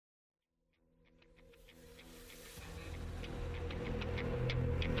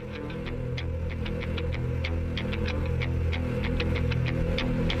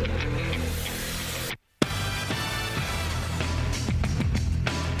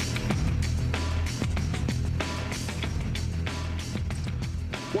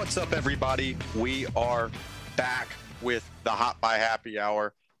What's up, everybody? We are back with the Hot by Happy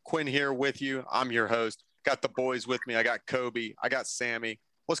Hour. Quinn here with you. I'm your host. Got the boys with me. I got Kobe. I got Sammy.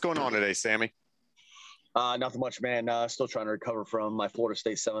 What's going on today, Sammy? Nothing much, man. Still trying to recover from my Florida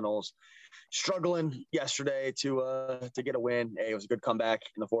State Seminoles. Struggling yesterday to get a win. Hey, it was a good comeback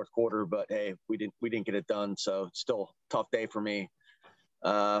in the fourth quarter, but hey, we didn't get it done. So still a tough day for me.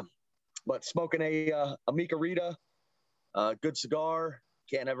 But smoking a Mica Rita, good cigar.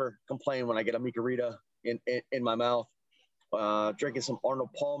 Can't ever complain when I get a Mica Rita in my mouth. Drinking some Arnold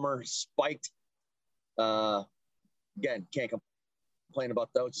Palmer spiked. Again, can't complain about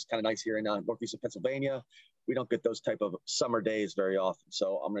those. It's kind of nice here in northeast of Pennsylvania. We don't get those type of summer days very often,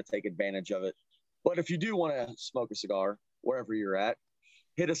 so I'm going to take advantage of it. But if you do want to smoke a cigar, wherever you're at,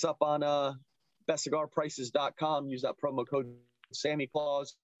 hit us up on bestcigarprices.com. Use that promo code Sammy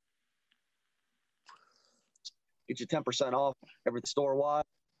Claus. Get you 10% off every store-wide.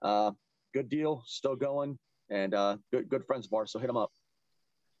 Good deal, still going, and good friends of ours, so hit them up.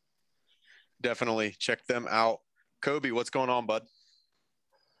 Definitely check them out. Kobe, what's going on, bud?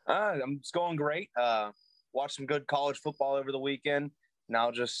 It's going great. Watched some good college football over the weekend. Now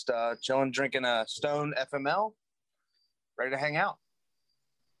just chilling, drinking a Stone FML. Ready to hang out.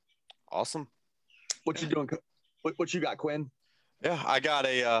 Awesome. What you doing? What you got, Quinn? Yeah, I got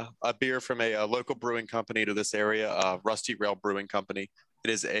a beer from a local brewing company to this area, Rusty Rail Brewing Company. It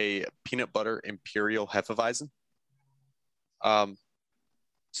is a peanut butter imperial Hefeweizen. Hold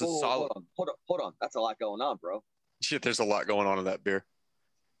on. That's a lot going on, bro. Shit, there's a lot going on in that beer.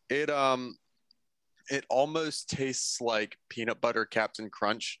 It almost tastes like peanut butter Captain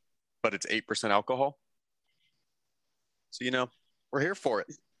Crunch, but it's 8% alcohol. So, we're here for it.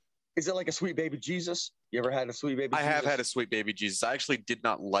 Is it like a Sweet Baby Jesus? You ever had a Sweet Baby Jesus? I have had a Sweet Baby Jesus. I actually did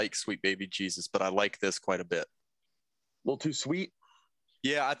not like Sweet Baby Jesus, but I like this quite a bit. A little too sweet?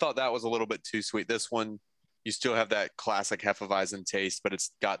 Yeah, I thought that was a little bit too sweet. This one, you still have that classic Hefeweizen taste, but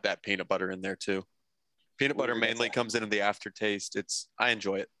it's got that peanut butter in there too. Peanut butter mainly comes in the aftertaste. I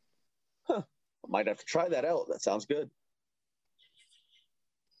enjoy it. Huh. I might have to try that out. That sounds good.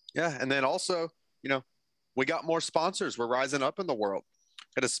 Yeah, and then also, we got more sponsors. We're rising up in the world.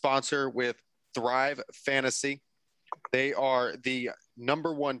 Got a sponsor with Thrive Fantasy. They are the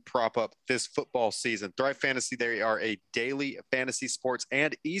number one prop up this football season. Thrive Fantasy, they are a daily fantasy sports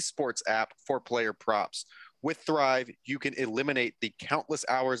and esports app for player props. With Thrive, you can eliminate the countless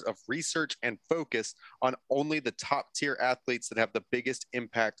hours of research and focus on only the top tier athletes that have the biggest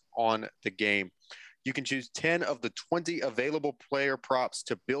impact on the game. You can choose 10 of the 20 available player props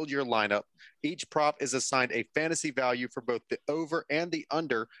to build your lineup. Each prop is assigned a fantasy value for both the over and the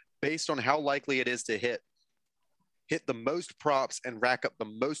under based on how likely it is to hit. Hit the most props and rack up the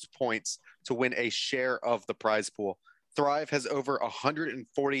most points to win a share of the prize pool. Thrive has over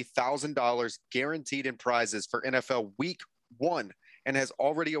 $140,000 guaranteed in prizes for NFL Week 1 and has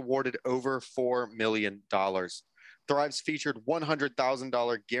already awarded over $4 million. Thrive's featured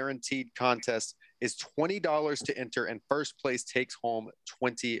 $100,000 guaranteed contest is $20 to enter, and first place takes home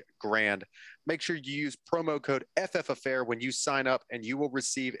 $20 grand. Make sure you use promo code FFAffair when you sign up, and you will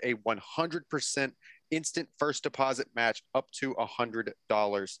receive a 100% instant first deposit match up to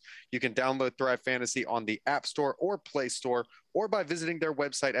 $100. You can download Thrive Fantasy on the App Store or Play Store, or by visiting their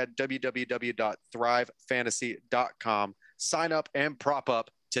website at www.thrivefantasy.com. Sign up and prop up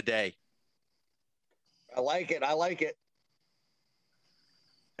today. I like it.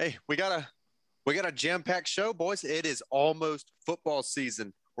 Hey, we got a jam-packed show, boys. It is almost football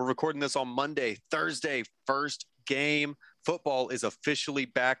season. We're recording this on Monday, Thursday, first game. Football is officially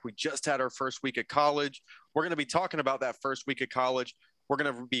back. We just had our first week of college. We're going to be talking about that first week of college. We're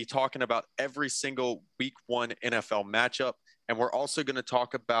going to be talking about every single week 1 NFL matchup. And we're also going to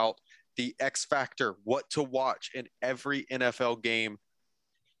talk about the X factor, what to watch in every NFL game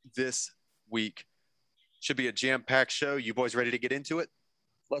this week. Should be a jam-packed show. You boys ready to get into it?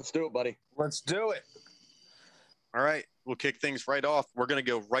 Let's do it, buddy. Let's do it. All right. We'll kick things right off. We're going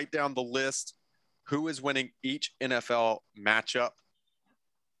to go right down the list. Who is winning each NFL matchup?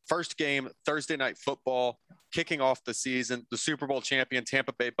 First game, Thursday Night Football, kicking off the season. The Super Bowl champion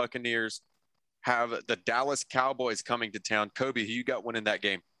Tampa Bay Buccaneers have the Dallas Cowboys coming to town. Kobe, who you got winning that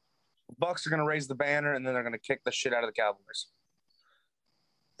game? Bucks are going to raise the banner, and then they're going to kick the shit out of the Cowboys.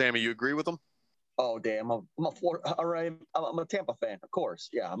 Sammy, you agree with them? Oh, damn. I'm a Tampa fan, of course.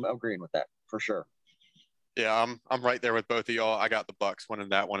 Yeah, I'm agreeing with that for sure. Yeah, I'm right there with both of y'all. I got the Bucks winning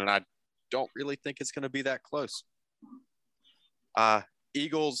that one, and I don't really think it's going to be that close.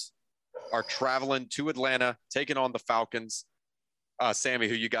 Eagles are traveling to Atlanta, taking on the Falcons. Sammy,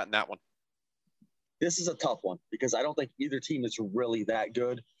 who you got in that one? This is a tough one because I don't think either team is really that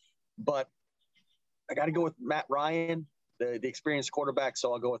good. But I got to go with Matt Ryan, the experienced quarterback,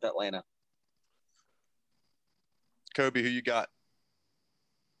 so I'll go with Atlanta. Kobe, who you got?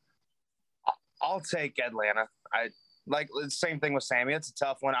 I'll take Atlanta. I like the same thing with Sammy. It's a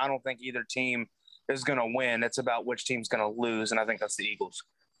tough one. I don't think either team is going to win. It's about which team's going to lose, and I think that's the Eagles.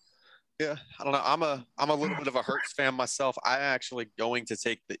 Yeah, I don't know. I'm a little bit of a Hurts fan myself. I'm actually going to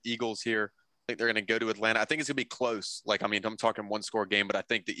take the Eagles here. I think they're going to go to Atlanta. I think it's going to be close. Like, I mean, I'm talking one-score game, but I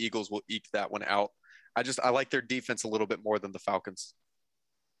think the Eagles will eke that one out. I like their defense a little bit more than the Falcons.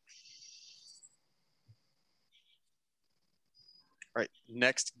 All right,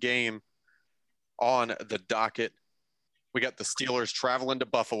 next game on the docket, we got the Steelers traveling to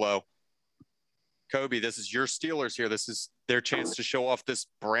Buffalo. Kobe, this is your Steelers here. This is their chance to show off this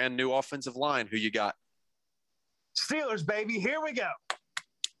brand new offensive line. Who you got? Steelers, baby. Here we go.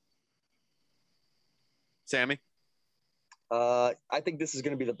 Sammy? I think this is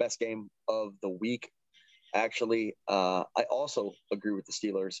going to be the best game of the week. Actually, I also agree with the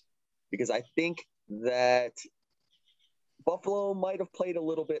Steelers because I think that Buffalo might have played a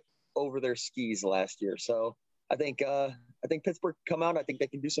little bit over their skis last year. So I think Pittsburgh come out. I think they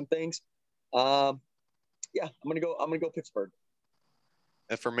can do some things. Yeah, I'm gonna go Pittsburgh.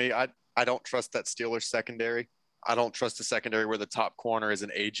 And for me, I don't trust that Steelers secondary. I don't trust the secondary where the top corner is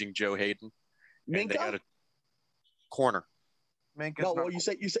an aging Joe Hayden. Minkah? And they got a corner. No, well,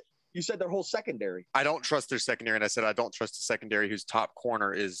 you said their whole secondary. I don't trust their secondary, and I said I don't trust the secondary whose top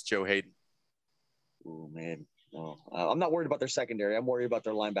corner is Joe Hayden. Oh man, no, I'm not worried about their secondary. I'm worried about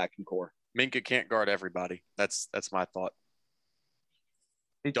their linebacking core. Minkah can't guard everybody. That's my thought.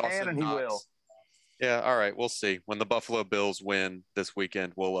 He can and he will. Yeah, all right, we'll see. When the Buffalo Bills win this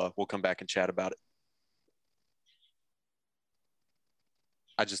weekend, we'll come back and chat about it.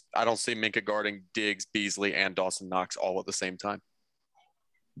 I don't see Minkah guarding Diggs, Beasley, and Dawson Knox all at the same time.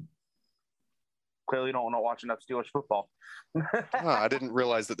 Clearly, you don't want to watch enough Steelers football. I didn't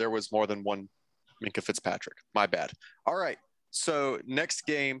realize that there was more than one Minkah Fitzpatrick. My bad. All right, so next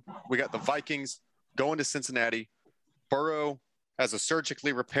game, we got the Vikings going to Cincinnati. Burrow has a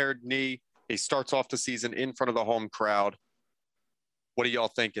surgically repaired knee. He starts off the season in front of the home crowd. What are y'all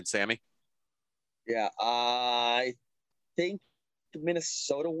thinking, Sammy? Yeah, I think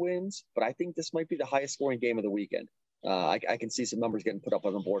Minnesota wins, but I think this might be the highest scoring game of the weekend. I can see some numbers getting put up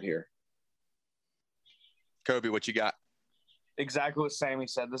on the board here. Kobe, what you got? Exactly what Sammy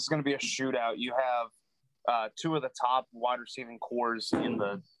said. This is going to be a shootout. You have two of the top wide receiving cores in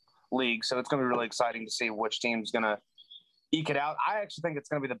the league, so it's going to be really exciting to see which team's going to eke it out. I actually think it's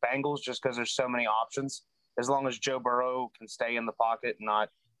going to be the Bengals just because there's so many options. As long as Joe Burrow can stay in the pocket and not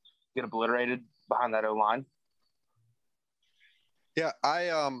get obliterated behind that O-line. Yeah,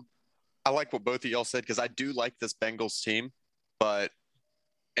 I like what both of y'all said because I do like this Bengals team, but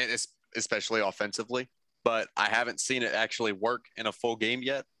and it's especially offensively. But I haven't seen it actually work in a full game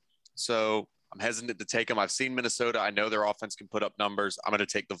yet, so I'm hesitant to take them. I've seen Minnesota. I know their offense can put up numbers. I'm going to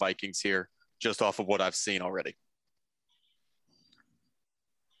take the Vikings here just off of what I've seen already.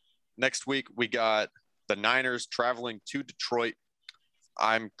 Next week, we got the Niners traveling to Detroit.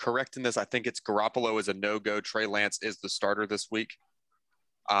 I'm correct in this. I think it's Garoppolo is a no-go. Trey Lance is the starter this week.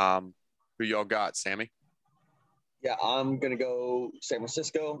 Who y'all got, Sammy? Yeah, I'm going to go San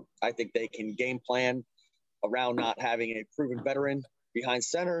Francisco. I think they can game plan around not having a proven veteran behind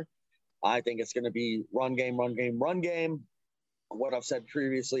center. I think it's going to be run game. What I've said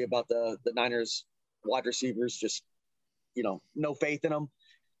previously about the Niners wide receivers, just, no faith in them.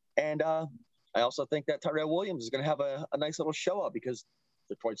 And I also think that Tyrell Williams is going to have a nice little show up because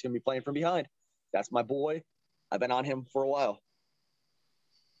Detroit's going to be playing from behind. That's my boy. I've been on him for a while.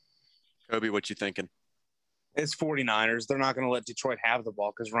 Kobe, what you thinking? It's 49ers. They're not going to let Detroit have the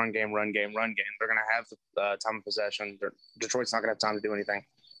ball because run game. They're going to have the time of possession. Detroit's not going to have time to do anything.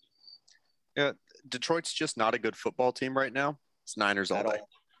 Yeah, Detroit's just not a good football team right now. It's Niners all day.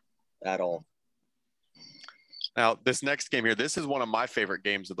 At all. Now, this next game here, this is one of my favorite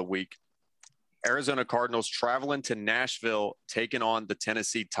games of the week. Arizona Cardinals traveling to Nashville, taking on the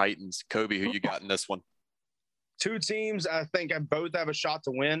Tennessee Titans. Kobe, who you got in this one? Two teams, I think, both have a shot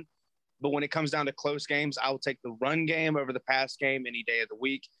to win. But when it comes down to close games, I will take the run game over the pass game any day of the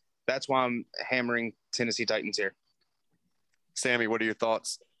week. That's why I'm hammering Tennessee Titans here. Sammy, what are your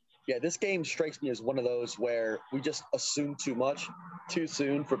thoughts? Yeah, this game strikes me as one of those where we just assume too much too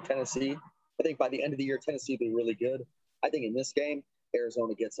soon from Tennessee. I think by the end of the year, Tennessee will be really good. I think in this game,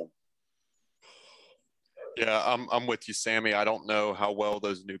 Arizona gets them. Yeah, I'm with you, Sammy. I don't know how well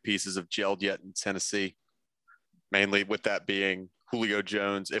those new pieces have gelled yet in Tennessee, mainly with that being Julio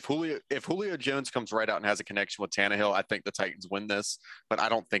Jones. If Julio Jones comes right out and has a connection with Tannehill, I think the Titans win this, but I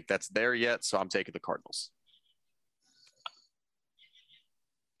don't think that's there yet, so I'm taking the Cardinals.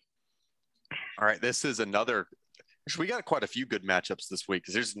 All right, this is another. We got quite a few good matchups this week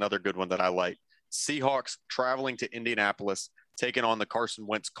because here's another good one that I like. Seahawks traveling to Indianapolis, taking on the Carson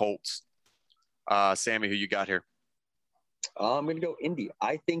Wentz Colts. Sammy, who you got here? I'm going to go Indy.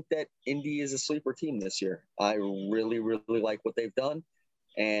 I think that Indy is a sleeper team this year. I really, really like what they've done,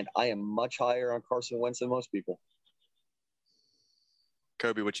 and I am much higher on Carson Wentz than most people.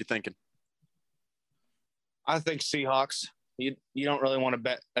 Kobe, what you thinking? I think Seahawks. You don't really want to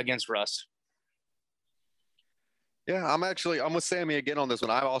bet against Russ. Yeah, I'm with Sammy again on this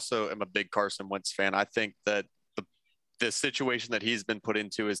one. I also am a big Carson Wentz fan. I think that the situation that he's been put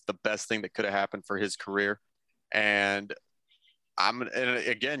into is the best thing that could have happened for his career. And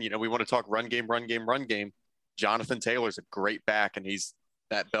again, we want to talk run game. Jonathan Taylor's a great back, and he's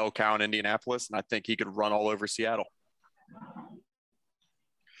that bell cow in Indianapolis, and I think he could run all over Seattle.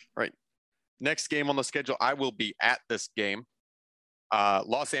 Right. Next game on the schedule, I will be at this game.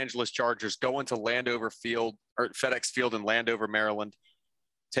 Los Angeles Chargers going to FedEx Field in Landover, Maryland,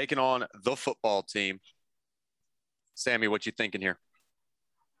 taking on the football team. Sammy, what you thinking here?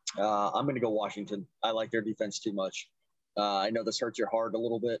 I'm going to go Washington. I like their defense too much. I know this hurts your heart a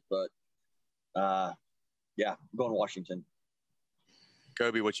little bit, but yeah, I'm going Washington.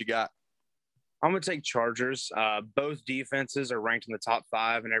 Kobe, what you got? I'm going to take Chargers. Both defenses are ranked in the top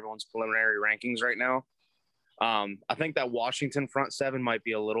 5 in everyone's preliminary rankings right now. I think that Washington front 7 might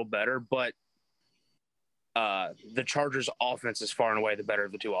be a little better, but the Chargers offense is far and away the better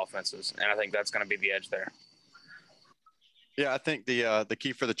of the two offenses, and I think that's going to be the edge there. Yeah, I think the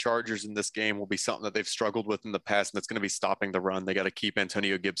key for the Chargers in this game will be something that they've struggled with in the past, and that's going to be stopping the run. They got to keep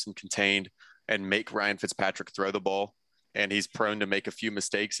Antonio Gibson contained and make Ryan Fitzpatrick throw the ball, and he's prone to make a few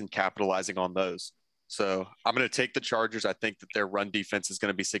mistakes and capitalizing on those. So I'm going to take the Chargers. I think that their run defense is going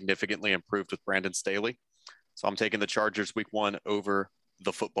to be significantly improved with Brandon Staley. So I'm taking the Chargers week 1 over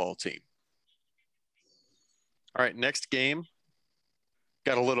the football team. All right, next game.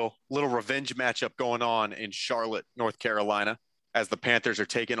 Got a little revenge matchup going on in Charlotte, North Carolina, as the Panthers are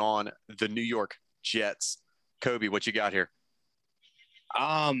taking on the New York Jets. Kobe, what you got here?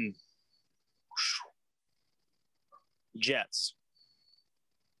 Jets.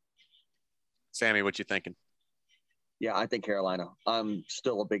 Sammy, what you thinking? Yeah, I think Carolina. I'm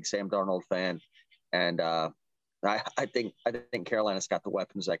still a big Sam Darnold fan, and I think Carolina's got the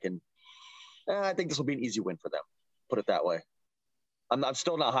weapons that can. I think this will be an easy win for them. Put it that way. I'm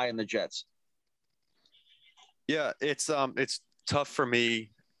still not high in the Jets. Yeah, it's tough for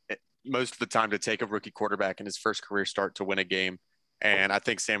me most of the time to take a rookie quarterback in his first career start to win a game, and I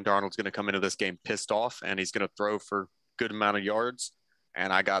think Sam Darnold's going to come into this game pissed off, and he's going to throw for a good amount of yards,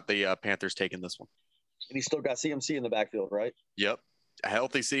 and I got the Panthers taking this one. And he's still got CMC in the backfield, right? Yep, a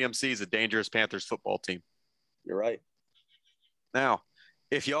healthy CMC is a dangerous Panthers football team. You're right. Now,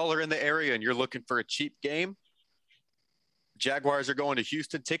 if y'all are in the area and you're looking for a cheap game, Jaguars are going to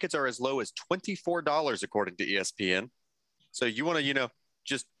Houston. Tickets are as low as $24 according to ESPN. So you want to,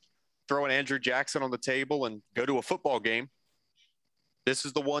 just throw an Andrew Jackson on the table and go to a football game. This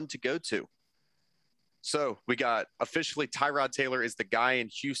is the one to go to. So we got officially Tyrod Taylor is the guy in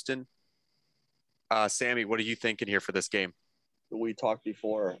Houston. Sammy, what are you thinking here for this game? We talked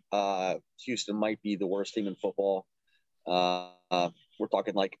before. Houston might be the worst team in football. We're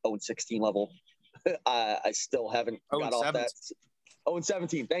talking like 0-16 level. I still haven't got off that.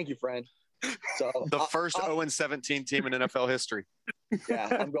 0-17. Thank you, friend. So the first 0-17 team in NFL history. Yeah,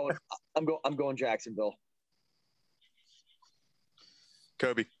 I'm going Jacksonville.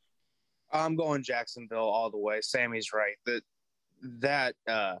 Kobe. I'm going Jacksonville all the way. Sammy's right. The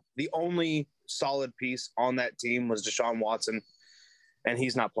only solid piece on that team was Deshaun Watson, and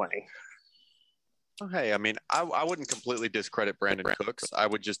he's not playing. Hey, I mean, I wouldn't completely discredit Brandon Cooks. I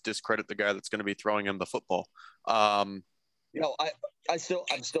would just discredit the guy that's going to be throwing him the football. I'm still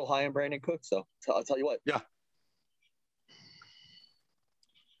high on Brandon Cooks, though. I'll tell you what.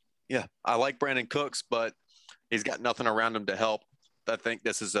 Yeah, I like Brandon Cooks, but he's got nothing around him to help. I think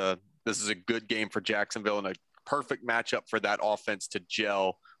this is a good game for Jacksonville, and a perfect matchup for that offense to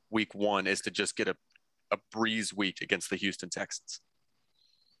gel week 1 is to just get a breeze week against the Houston Texans.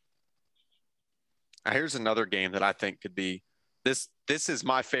 Now, here's another game that I think could be this is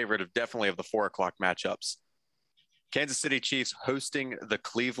my favorite of the 4:00 matchups. Kansas City Chiefs hosting the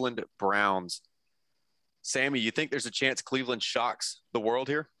Cleveland Browns. Sammy, you think there's a chance Cleveland shocks the world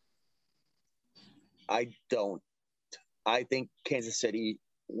here? I don't. I think Kansas City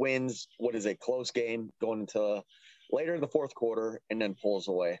wins what is a close game going into later in the fourth quarter and then pulls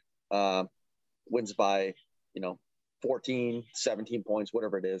away. Wins by, 14, 17 points,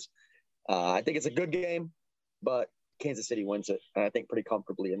 whatever it is. I think it's a good game, but Kansas City wins it, and I think pretty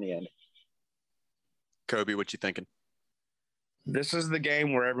comfortably in the end. Kobe, what you thinking? This is the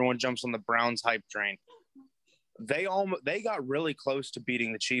game where everyone jumps on the Browns hype train. They got really close to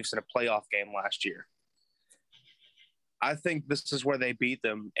beating the Chiefs in a playoff game last year. I think this is where they beat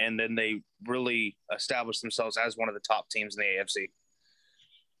them, and then they really established themselves as one of the top teams in the AFC.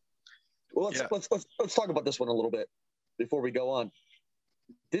 Well, let's talk about this one a little bit before we go on.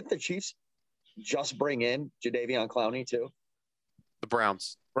 Did the Chiefs just bring in Jadeveon Clowney too? The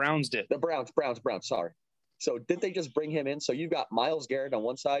Browns. Browns did. The Browns. Sorry. So did they just bring him in? So you've got Myles Garrett on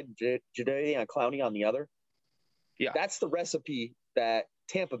one side, Jadeveon Clowney on the other. Yeah, that's the recipe that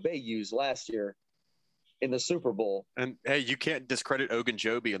Tampa Bay used last year in the Super Bowl. And hey, you can't discredit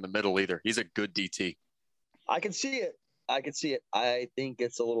Ogunjobi in the middle either. He's a good DT. I can see it. I think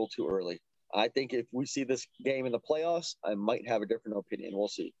it's a little too early. I think if we see this game in the playoffs, I might have a different opinion. We'll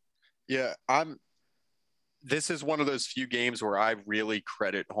see. Yeah, this is one of those few games where I really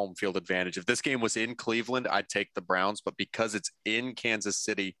credit home field advantage. If this game was in Cleveland, I'd take the Browns, but because it's in Kansas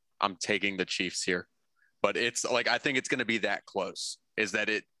City, I'm taking the Chiefs here. But it's like, I think it's going to be that close, is that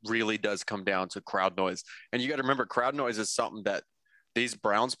it really does come down to crowd noise. And you got to remember, crowd noise is something that these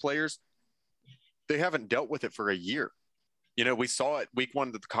Browns players, they haven't dealt with it for a year. We saw it week one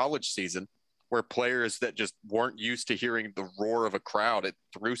of the college season where players that just weren't used to hearing the roar of a crowd, it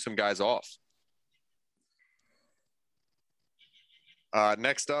threw some guys off.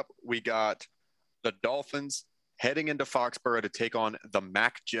 Next up, we got the Dolphins heading into Foxborough to take on the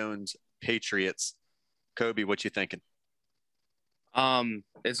Mac Jones Patriots. Kobe, what you thinking?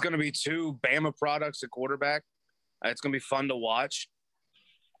 It's going to be two Bama products at quarterback. It's going to be fun to watch.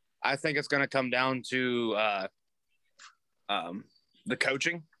 I think it's going to come down to the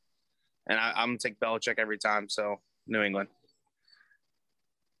coaching, and I'm going to take Belichick every time. So New England.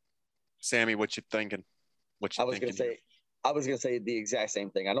 Sammy, what you thinking? I was going to say the exact same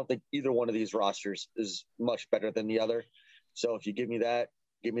thing. I don't think either one of these rosters is much better than the other. So if you give me that,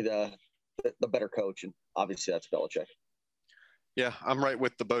 give me the better coach, and obviously that's Belichick. Yeah, I'm right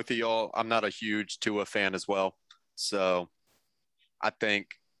with the both of y'all. I'm not a huge Tua fan as well, so I think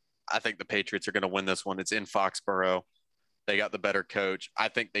the Patriots are going to win this one. It's in Foxborough. They got the better coach. I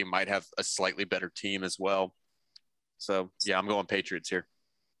think they might have a slightly better team as well. So yeah, I'm going Patriots here.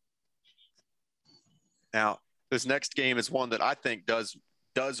 Now, this next game is one that I think does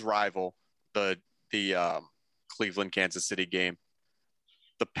rival the Cleveland Kansas City game.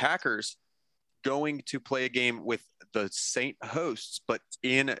 The Packers going to play a game with the Saint hosts, but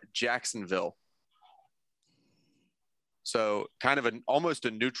in Jacksonville. So kind of almost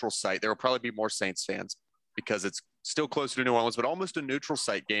a neutral site. There will probably be more Saints fans because it's still closer to New Orleans, but almost a neutral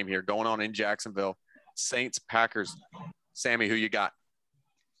site game here going on in Jacksonville. Saints, Packers. Sammy, who you got?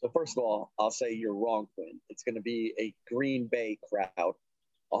 So first of all, I'll say you're wrong, Quinn. It's going to be a Green Bay crowd,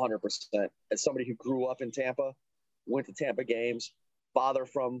 100%. As somebody who grew up in Tampa, went to Tampa games, father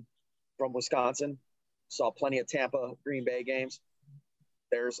from Wisconsin, saw plenty of Tampa Green Bay games.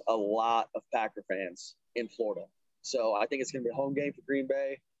 There's a lot of Packer fans in Florida. So I think it's going to be a home game for Green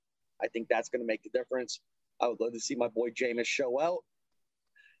Bay. I think that's going to make the difference. I would love to see my boy Jameis show out.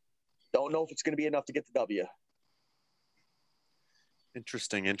 Don't know if it's going to be enough to get the W.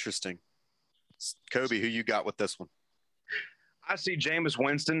 Interesting. Kobe, who you got with this one? I see Jameis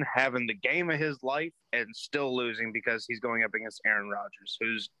Winston having the game of his life and still losing because he's going up against Aaron Rodgers,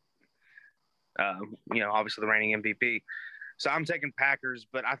 who's, obviously the reigning MVP. So I'm taking Packers,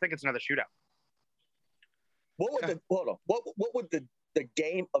 but I think it's another shootout. What would the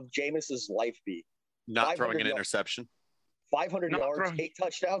game of Jameis's life be? Not throwing an interception. 500 yards, 8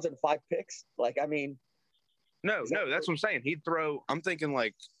 touchdowns, and 5 picks. No, that's what I'm saying. He'd throw. I'm thinking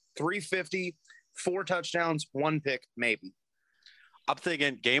like 350, 4 touchdowns, 1 pick, maybe. I'm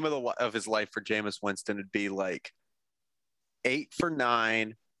thinking game of his life for Jameis Winston would be like 8 for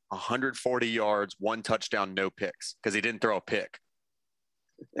 9, 140 yards, 1 touchdown, no picks because he didn't throw a pick.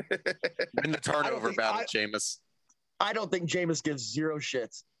 In the turnover battle, Jameis. I don't think Jameis gives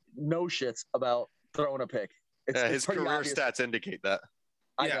no shits about throwing a pick. His career obvious. Stats indicate that.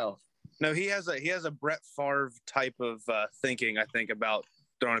 I know. No, he has a Brett Favre type of thinking, I think, about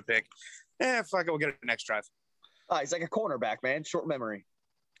throwing a pick. Fuck it, we'll get it next drive. He's like a cornerback, man. Short memory.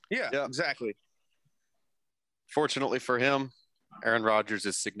 Yeah, exactly. Fortunately for him, Aaron Rodgers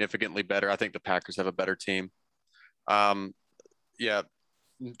is significantly better. I think the Packers have a better team.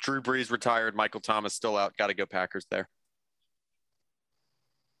 Drew Brees retired. Michael Thomas still out. Got to go Packers there.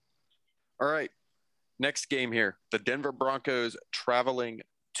 All right. Next game here, the Denver Broncos traveling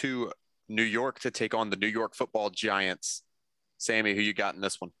to New York to take on the New York Football Giants. Sammy, who you got in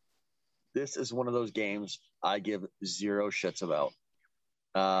this one? This is one of those games I give zero shits about.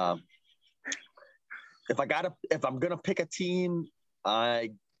 If I'm gonna pick a team,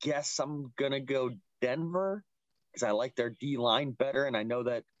 I guess I'm gonna go Denver because I like their D line better, and I know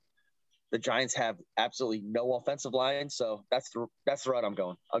that the Giants have absolutely no offensive line, so that's the route I'm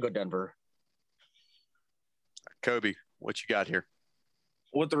going. I'll go Denver. Kobe, what you got here?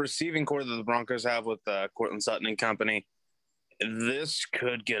 With the receiving core that the Broncos have with Cortland Sutton and company, this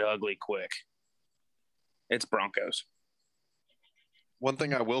could get ugly quick. It's Broncos. One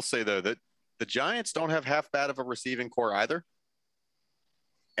thing I will say, though, that the Giants don't have half bad of a receiving core either.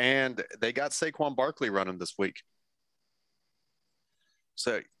 And they got Saquon Barkley running this week.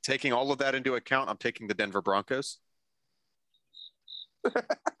 So taking all of that into account, I'm picking the Denver Broncos.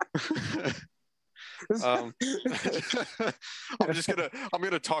 I'm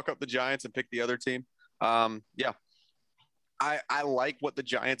gonna talk up the Giants and pick the other team. Yeah, I like what the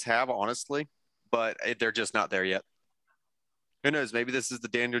Giants have, honestly, but they're just not there yet. Who knows? Maybe this is the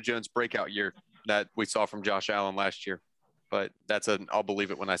Daniel Jones breakout year that we saw from Josh Allen last year. But that's I'll believe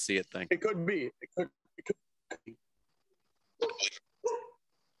it when I see it thing. It could be. It could be.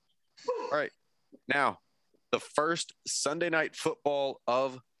 All right. Now, the first Sunday night football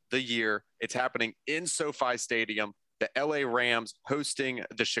of the year. It's happening in SoFi Stadium. The LA Rams hosting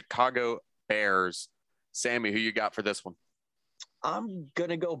the Chicago Bears. Sammy, who you got for this one? I'm going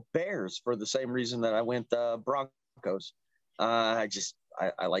to go Bears for the same reason that I went Broncos. I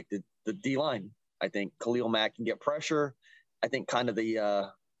like the D-line. I think Khalil Mack can get pressure. I think kind of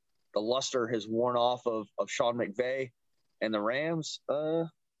the luster has worn off of Sean McVay and the Rams.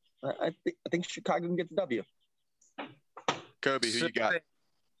 I think Chicago can get the W. Kobe, who you got?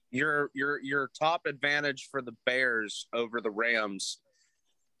 Your top advantage for the Bears over the Rams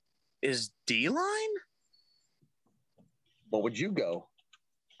is D-line? What would you go?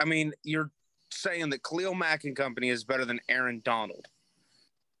 I mean, you're saying that Khalil Mack and company is better than Aaron Donald.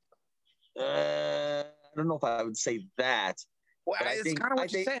 I don't know if I would say that. Well, it's kind of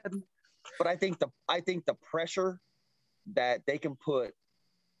what you said. But I think the pressure that they can put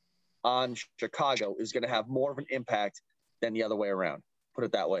on Chicago is going to have more of an impact than the other way around. Put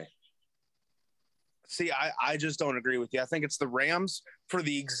it that way. See, I just don't agree with you. I think it's the Rams for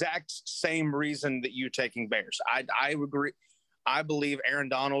the exact same reason that you're taking Bears. I agree. I believe Aaron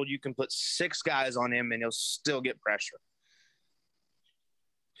Donald, you can put 6 guys on him and he'll still get pressure.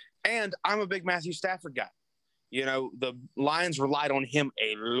 And I'm a big Matthew Stafford guy. You know, the Lions relied on him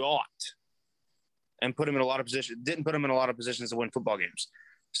a lot and put him in a lot of positions. Didn't put him in a lot of positions to win football games.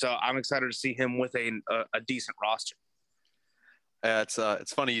 So I'm excited to see him with a decent roster.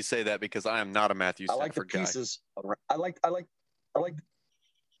 It's funny you say that because I am not a Matthew Stafford guy. I like the pieces.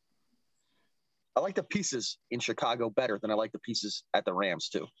 I like the pieces in Chicago better than I like the pieces at the Rams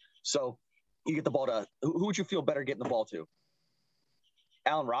too. So you get the ball to who would you feel better getting the ball to?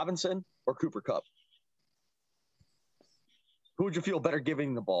 Allen Robinson or Cooper Kupp? Who would you feel better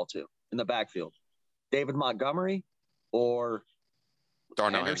giving the ball to in the backfield? David Montgomery or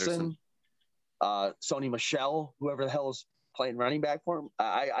Darnell Henderson? Sony Michel, whoever the hell is playing running back for him.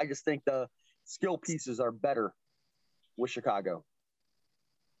 I just think the skill pieces are better with Chicago.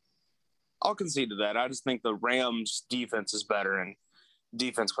 I'll concede to that. I just think the Rams' defense is better, and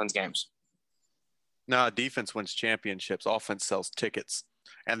defense wins games. No, defense wins championships. Offense sells tickets.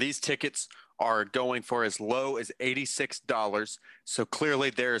 And these tickets are going for as low as $86. So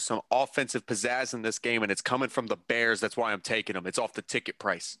clearly there is some offensive pizzazz in this game, and it's coming from the Bears. That's why I'm taking them. It's off the ticket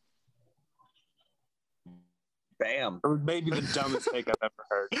price. Bam. Or maybe the dumbest take I've ever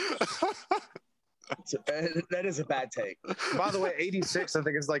heard. That is a bad take. By the way, 86, I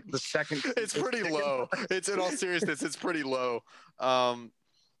think, is like the second. It's pretty low. It's in all seriousness, it's pretty low.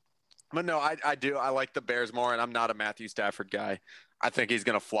 But no, I do. I like the Bears more, and I'm not a Matthew Stafford guy. I think he's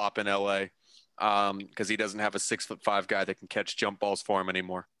going to flop in LA because he doesn't have a 6'5" guy that can catch jump balls for him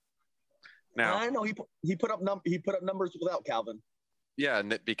anymore. Now I know he put up numbers without Calvin. Yeah,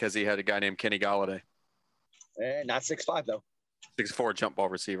 because he had a guy named Kenny Galladay. And not 6'5" though. 6'4" jump ball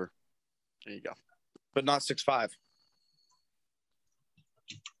receiver. There you go. But not 6'5".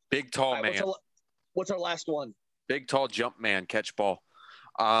 Big tall man. What's our last one? Big tall jump man, catch ball.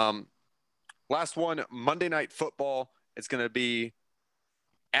 Last one, Monday Night Football. It's going to be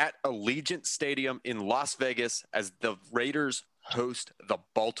at Allegiant Stadium in Las Vegas as the Raiders host the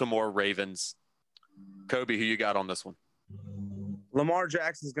Baltimore Ravens. Kobe, who you got on this one? Lamar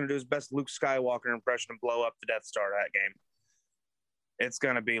Jackson's going to do his best Luke Skywalker impression and blow up the Death Star that game. It's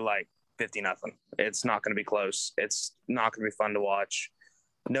going to be like 50-0. It's not going to be close. It's not going to be fun to watch.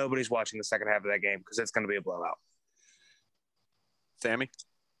 Nobody's watching the second half of that game because it's going to be a blowout. Sammy?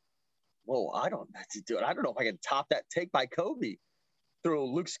 Whoa, I don't know if I can top that take by Kobe. Throw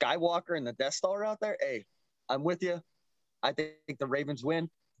Luke Skywalker and the Death Star out there. Hey, I'm with you. I think the Ravens win.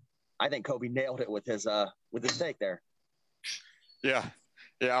 I think Kobe nailed it with his take there. Yeah,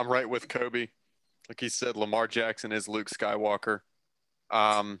 I'm right with Kobe. Like he said, Lamar Jackson is Luke Skywalker.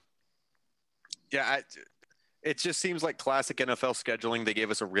 It just seems like classic NFL scheduling. They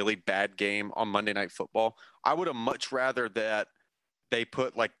gave us a really bad game on Monday Night Football. I would have much rather that they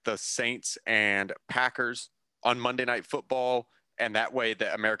put like the Saints and Packers on Monday Night Football, and that way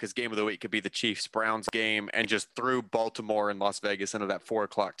the America's Game of the Week could be the Chiefs-Browns game, and just threw Baltimore and Las Vegas into that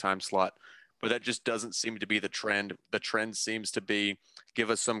 4:00 time slot. But that just doesn't seem to be the trend. The trend seems to be give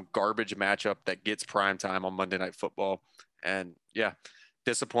us some garbage matchup that gets prime time on Monday Night Football. And yeah,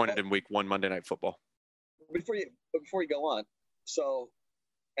 disappointed in week 1 Monday Night Football. Before you go on, so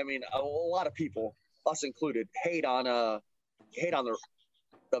I mean, a lot of people, us included, hate on the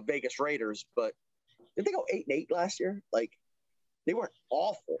Vegas Raiders, but did they go 8-8 last year? Like, they weren't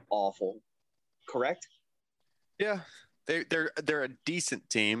awful, correct? Yeah, they're a decent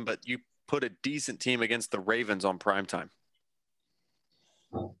team, but you put a decent team against the Ravens on primetime.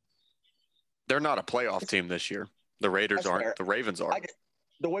 They're not a playoff team this year. The Raiders aren't. Fair. The Ravens are.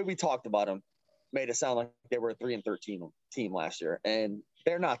 The way we talked about them made it sound like they were a 3-13 team last year, and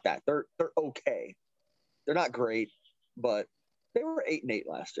they're not that. They're okay. They're not great, but they were 8-8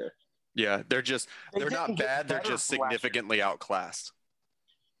 last year. Yeah, they're not bad. They're just significantly outclassed.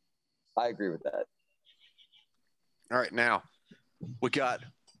 I agree with that. All right, now we got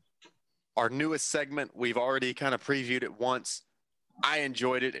our newest segment. We've already kind of previewed it once. I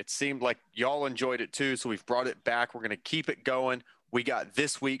enjoyed it. It seemed like y'all enjoyed it too, so we've brought it back. We're going to keep it going. We got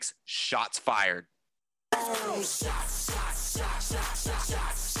this week's Shots Fired.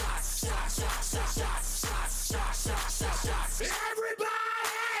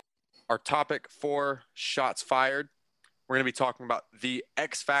 Our topic for Shots Fired, we're going to be talking about the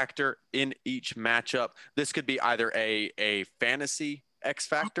X factor in each matchup. This could be either a fantasy X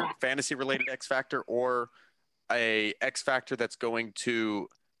factor, fantasy related X factor, or a X factor that's going to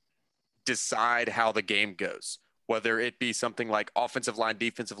decide how the game goes, whether it be something like offensive line,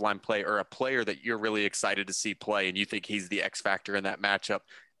 defensive line play, or a player that you're really excited to see play and you think he's the X factor in that matchup,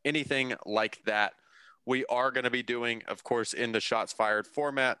 anything like that. We are going to be doing, of course, in the Shots Fired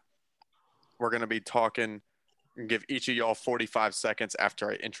format. We're going to be talking and give each of y'all 45 seconds after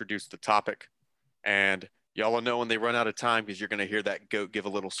I introduce the topic. And y'all will know when they run out of time because you're going to hear that goat give a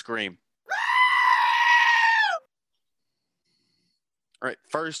little scream. All right,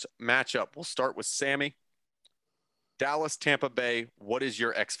 first matchup. We'll start with Sammy. Dallas, Tampa Bay, what is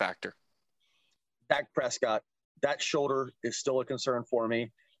your X factor? Dak Prescott. That shoulder is still a concern for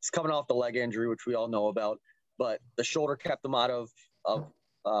me. It's coming off the leg injury, which we all know about, but the shoulder kept him out of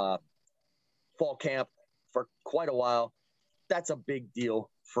fall camp for quite a while. That's a big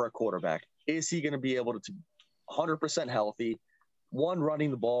deal for a quarterback. Is he going to be able to 100% healthy? 1, running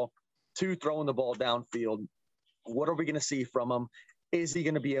the ball. 2, throwing the ball downfield. What are we going to see from him? Is he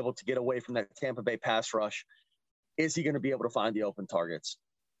going to be able to get away from that Tampa Bay pass rush? Is he going to be able to find the open targets?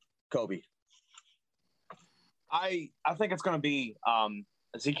 Kobe. I think it's going to be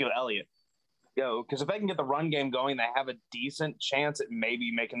Ezekiel Elliott. Because if they can get the run game going, they have a decent chance at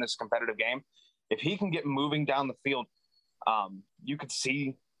maybe making this a competitive game. If he can get moving down the field, you could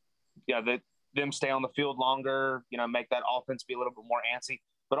see them stay on the field longer, make that offense be a little bit more antsy.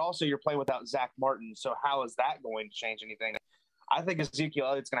 But also you're playing without Zach Martin, so how is that going to change anything? I think Ezekiel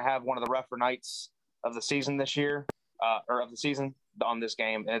Elliott's going to have one of the rougher nights of the season this year, or of the season on this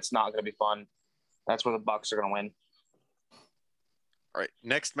game, and it's not going to be fun. That's where the Bucs are going to win. All right,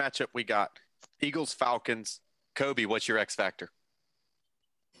 next matchup we got Eagles-Falcons. Kobe, what's your X factor?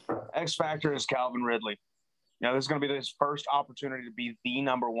 X factor is Calvin Ridley. This is going to be his first opportunity to be the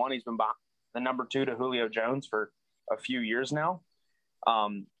number one. He's been the number 2 to Julio Jones for a few years now.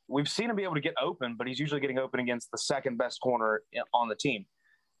 We've seen him be able to get open, but he's usually getting open against the second best corner on the team.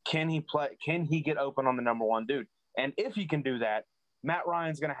 Can he play? Can he get open on the number 1 dude? And if he can do that, Matt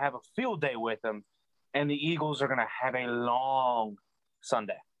Ryan's going to have a field day with him, and the Eagles are going to have a long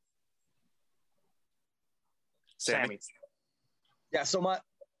Sunday. Sammy. Yeah, so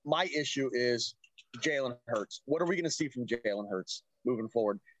my issue is Jalen Hurts. What are we going to see from Jalen Hurts moving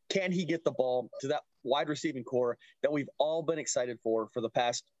forward? Can he get the ball to that wide receiving core that we've all been excited for the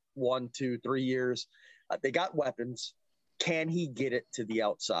past 1, 2, 3 years? They got weapons. Can he get it to the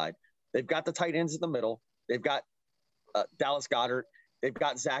outside? They've got the tight ends in the middle. They've got Dallas Goedert. They've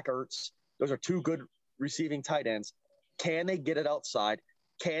got Zach Ertz. Those are two good receiving tight ends. Can they get it outside?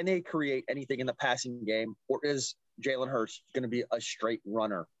 Can they create anything in the passing game? Or is Jalen Hurts going to be a straight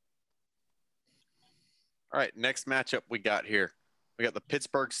runner? All right, next matchup we got here. We got the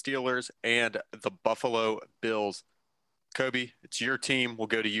Pittsburgh Steelers and the Buffalo Bills. Kobe, it's your team. We'll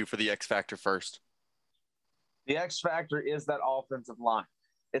go to you for the X Factor first. The X factor is that offensive line.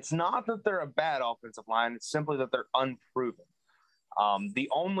 It's not that they're a bad offensive line. It's simply that they're unproven. The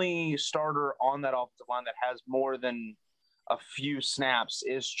only starter on that offensive line that has more than a few snaps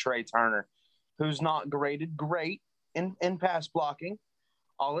is Trey Turner, who's not graded great in pass blocking.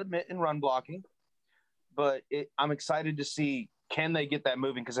 I'll admit in run blocking. But I'm excited to see, can they get that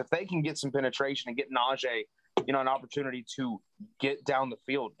moving? Because if they can get some penetration and get Najee, an opportunity to get down the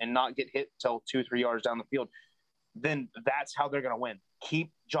field and not get hit till 2-3 yards down the field, then that's how they're going to win.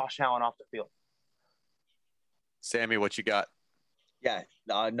 Keep Josh Allen off the field. Sammy, what you got? Yeah,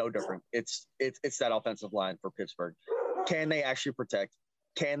 no different. It's that offensive line for Pittsburgh. Can they actually protect?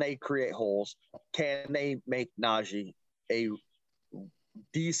 Can they create holes? Can they make Najee a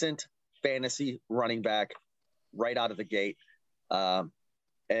decent fantasy running back right out of the gate?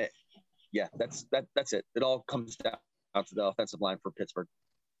 Yeah, that's it. It all comes down to the offensive line for Pittsburgh.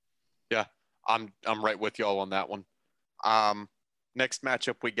 Yeah, I'm right with y'all on that one. Next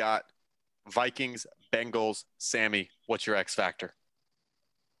matchup we got Vikings, Bengals. Sammy, what's your X factor?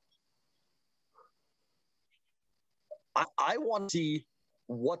 I want to see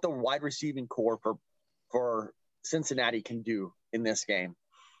what the wide receiving core for Cincinnati can do in this game.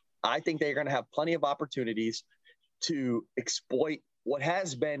 I think they're going to have plenty of opportunities to exploit what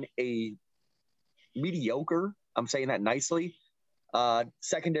has been a mediocre, I'm saying that nicely,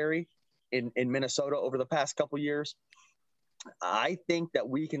 secondary in Minnesota over the past couple of years. I think that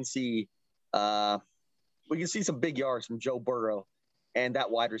we can see some big yards from Joe Burrow and that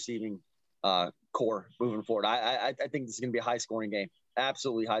wide receiving core moving forward. I think this is going to be a high-scoring game.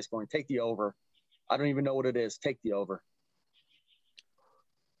 Absolutely high-scoring. Take the over. I don't even know what it is. Take the over.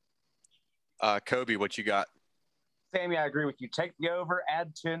 Kobe, what you got? Sammy, I agree with you. Take the over,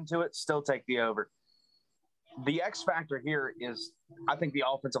 add 10 to it, still take the over. The X factor here is, I think, the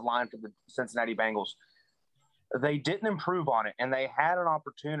offensive line for the Cincinnati Bengals. They didn't improve on it, and they had an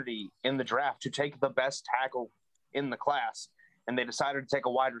opportunity in the draft to take the best tackle in the class, and they decided to take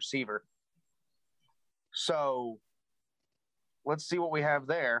a wide receiver. So let's see what we have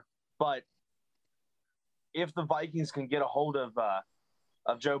there. But if the Vikings can get a hold of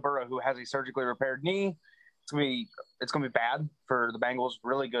Joe Burrow, who has a surgically repaired knee, it's gonna be bad for the Bengals,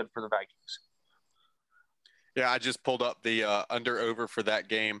 really good for the Vikings. Yeah, I just pulled up the under-over for that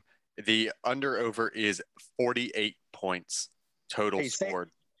game. The under-over is 48 points total scored.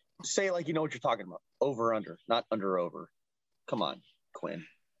 Say like you know what you're talking about. Over-under, not under-over. Come on, Quinn.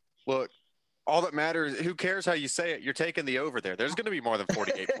 Look, all that matters, who cares how you say it? You're taking the over there. There's going to be more than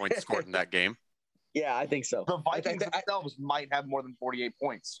 48 points scored in that game. Yeah, I think so. The Vikings themselves might have more than 48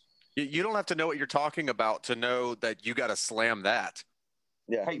 points. You don't have to know what you're talking about to know that you got to slam that.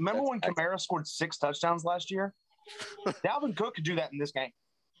 Yeah. Hey, remember when Kamara scored 6 touchdowns last year? Dalvin Cook could do that in this game.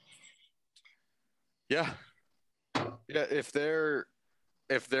 Yeah. Yeah, if they're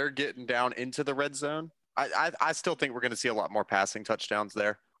getting down into the red zone, I still think we're going to see a lot more passing touchdowns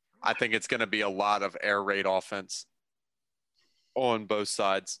there. I think it's going to be a lot of air raid offense on both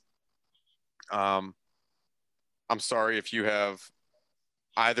sides. I'm sorry if you have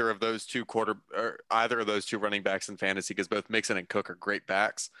either of those two running backs in fantasy, because both Mixon and Cook are great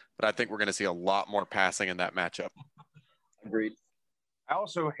backs, but I think we're going to see a lot more passing in that matchup. Agreed. I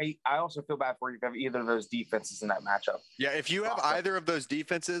also feel bad for you if you have either of those defenses in that matchup. Yeah, if you have either of those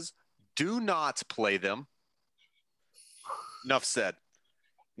defenses, do not play them. Enough said.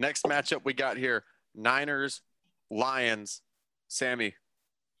 Next matchup we got here, Niners, Lions. Sammy,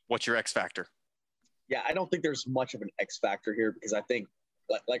 what's your X factor? Yeah, I don't think there's much of an X factor here because I think,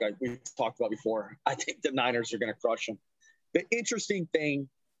 we talked about before, I think the Niners are going to crush them. The interesting thing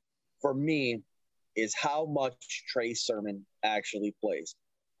for me is how much Trey Sermon actually plays.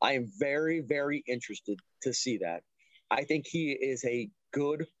 I am very, very interested to see that. I think he is a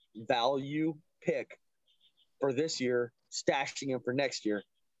good value pick for this year, stashing him for next year,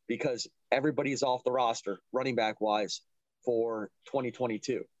 because everybody's off the roster running back wise for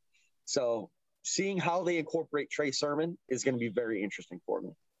 2022. So seeing how they incorporate Trey Sermon is going to be very interesting for me.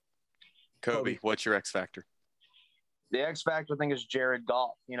 Kobe, what's your X factor? The X factor thing is Jared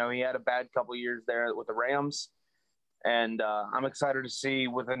Goff. He had a bad couple of years there with the Rams, and I'm excited to see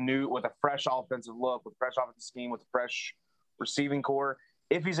with a fresh offensive look, with fresh offensive scheme, with a fresh receiving core,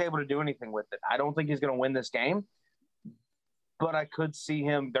 if he's able to do anything with it. I don't think he's going to win this game, but I could see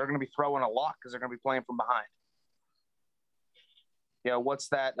him. They're going to be throwing a lot because they're going to be playing from behind. What's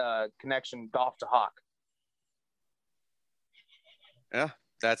that connection? Goff to Hawk. Yeah,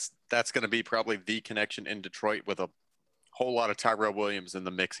 that's going to be probably the connection in Detroit with a whole lot of Tyrell Williams in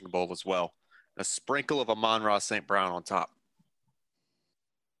the mixing bowl as well. A sprinkle of Amon-Ra St. Brown on top.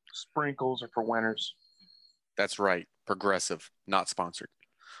 Sprinkles are for winners. That's right. Progressive, not sponsored.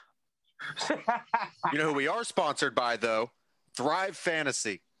 You know who we are sponsored by, though? Thrive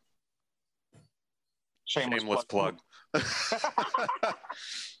Fantasy. Shameless plug.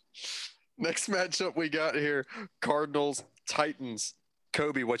 Next matchup we got here, Cardinals, Titans.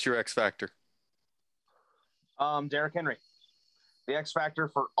 Kobe, what's your X factor? Derrick Henry. The X factor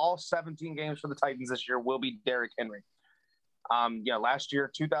for all 17 games for the Titans this year will be Derrick Henry. Last year,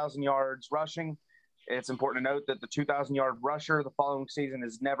 2,000 yards rushing. It's important to note that the 2,000-yard rusher the following season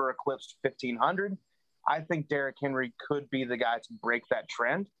has never eclipsed 1,500. I think Derrick Henry could be the guy to break that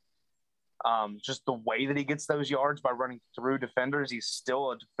trend. Just the way that he gets those yards by running through defenders, he's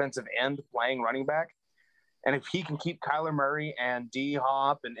still a defensive end playing running back. And if he can keep Kyler Murray and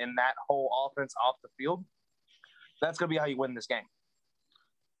D-Hop and that whole offense off the field, that's going to be how you win this game.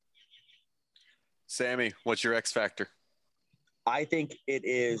 Sammy, what's your X factor? I think it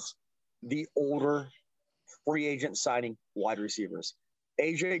is the older free agent signing wide receivers.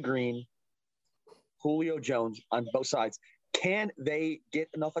 AJ Green, Julio Jones on both sides. Can they get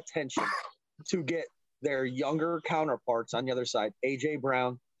enough attention to get their younger counterparts on the other side, AJ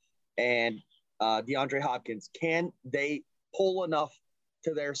Brown and DeAndre Hopkins? Can they pull enough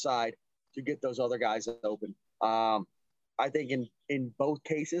to their side to get those other guys open? I think in both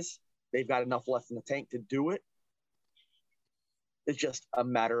cases, they've got enough left in the tank to do it. It's just a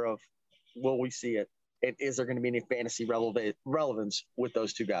matter of, will we see it? And is there going to be any fantasy relevance with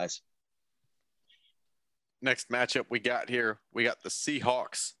those two guys? Next matchup we got here, we got the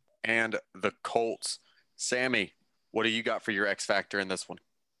Seahawks and the Colts. Sammy, what do you got for your X factor in this one?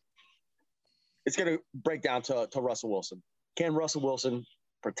 It's going to break down to Russell Wilson. Can Russell Wilson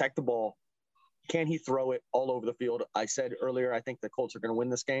protect the ball? Can he throw it all over the field? I said earlier, I think the Colts are going to win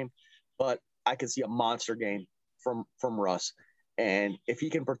this game, but I could see a monster game from Russ. And if he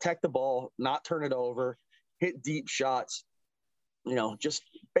can protect the ball, not turn it over, hit deep shots, just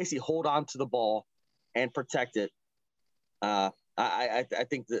basically hold on to the ball and protect it, I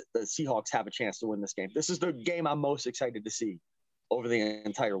think that the Seahawks have a chance to win this game. This is the game I'm most excited to see over the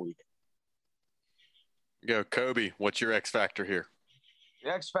entire week. Go, Kobe. What's your X factor here?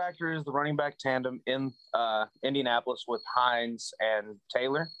 The X factor is the running back tandem in Indianapolis with Hines and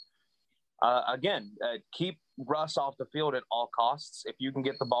Taylor. Keep Russ off the field at all costs. If you can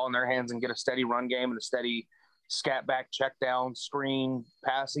get the ball in their hands and get a steady run game and a steady scat back, check down, screen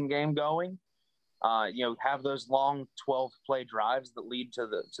passing game going, have those long 12-play drives that lead to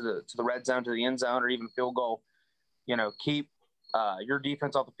the red zone, to the end zone, or even field goal. Keep your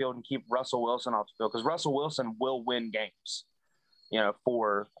defense off the field and keep Russell Wilson off the field, because Russell Wilson will win games,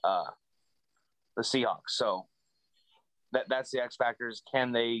 for the Seahawks. So that's the X factors.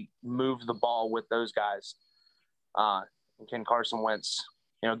 Can they move the ball with those guys? Can Carson Wentz,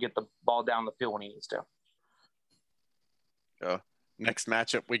 get the ball down the field when he needs to? Next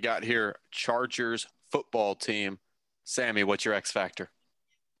matchup we got here, Chargers football team. Sammy, what's your X factor?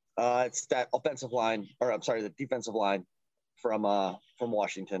 It's that the defensive line from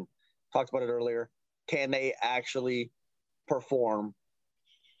Washington. Talked about it earlier. Can they actually perform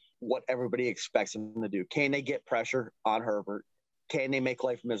what everybody expects them to do? Can they get pressure on Herbert? Can they make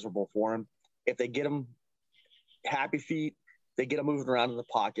life miserable for him? If they get him happy feet, they get him moving around in the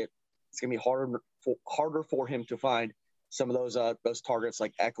pocket, it's going to be harder for him to find some of those targets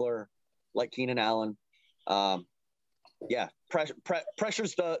like Eckler, like Keenan Allen.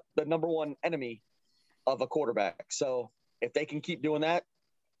 Pressure's the number one enemy of a quarterback. So if they can keep doing that,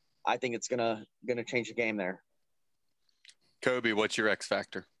 I think it's gonna change the game there. Kobe, what's your X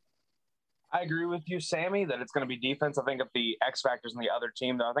factor? I agree with you, Sammy, that it's going to be defense. I think if the X factors in the other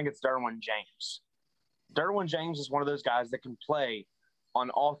team, though, I think it's Derwin James. Derwin James is one of those guys that can play on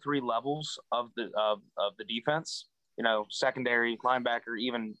all three levels of the defense. Secondary, linebacker,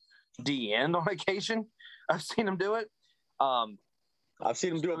 even D end on occasion. I've seen him do it. I've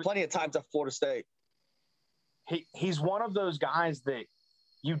seen him do it plenty of times at Florida State. He's one of those guys that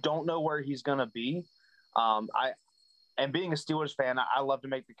you don't know where he's going to be. And being a Steelers fan, I love to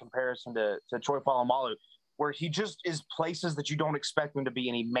make the comparison to Troy Polamalu, where he just is places that you don't expect him to be,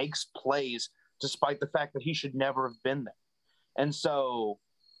 and he makes plays despite the fact that he should never have been there. And so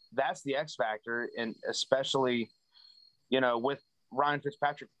that's the X factor, and especially, with Ryan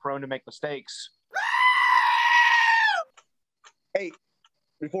Fitzpatrick prone to make mistakes. Hey,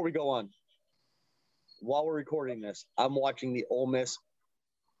 before we go on, while we're recording this, I'm watching the Ole Miss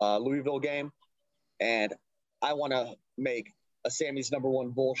Louisville game, and I want to make a Sammy's number one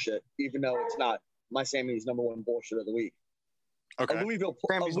bullshit, even though it's not my Sammy's number one bullshit of the week. Okay.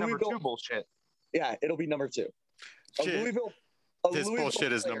 Sammy's number two bullshit. Yeah, it'll be number two. Shit. This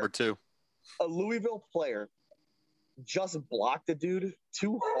bullshit is number two. A Louisville player just blocked a dude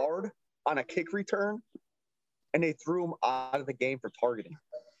too hard on a kick return, and they threw him out of the game for targeting.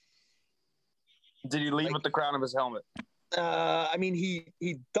 Did he lead with the crown of his helmet? I mean, he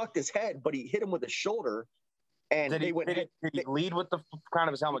ducked his head, but he hit him with his shoulder, and Did he lead with the crown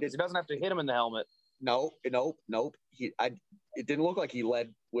of his helmet? Because he doesn't have to hit him in the helmet. Nope. It didn't look like he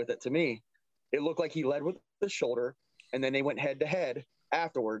led with it to me. It looked like he led with the shoulder, and then they went head to head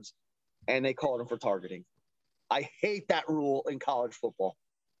afterwards, and they called him for targeting. I hate that rule in college football.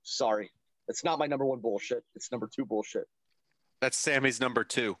 Sorry. It's not my number one bullshit. It's number two bullshit. That's Sammy's number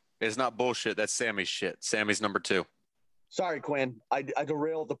two. It's not bullshit. That's Sammy's shit. Sammy's number two. Sorry, Quinn. I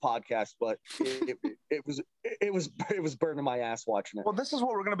derailed the podcast, but it was burning my ass watching it. Well, this is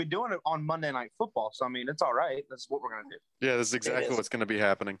what we're going to be doing on Monday Night Football. So, I mean, it's all right. That's what we're going to do. Yeah, this is exactly what's going to be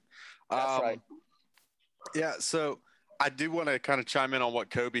happening. That's right. Yeah, so I do want to kind of chime in on what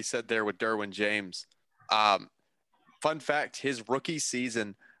Kobe said there with Derwin James. Fun fact, his rookie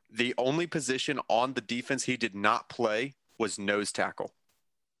season, the only position on the defense he did not play was nose tackle.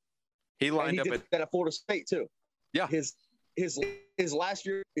 He lined up at Florida State too. Yeah. His last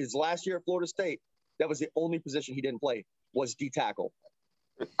year at Florida State, that was the only position he didn't play was D tackle.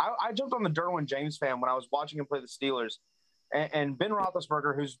 I jumped on the Derwin James fan when I was watching him play the Steelers, and Ben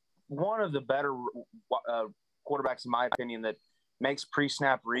Roethlisberger, who's one of the better quarterbacks in my opinion that makes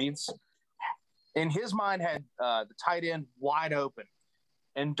pre-snap reads, in his mind had the tight end wide open,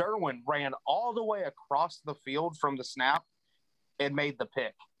 and Derwin ran all the way across the field from the snap and made the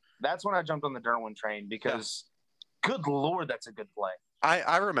pick. That's when I jumped on the Derwin train because, good Lord, that's a good play.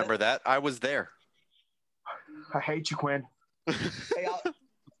 I remember that. I was there. I hate you, Quinn. Hey,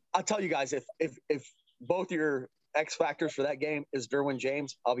 I'll tell you guys, if both your X factors for that game is Derwin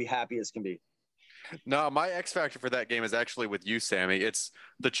James, I'll be happy as can be. No, my X factor for that game is actually with you, Sammy. It's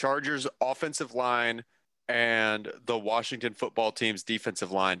the Chargers offensive line and the Washington football team's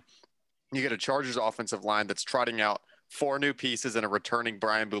defensive line. You get a Chargers offensive line that's trotting out 4 new pieces and a returning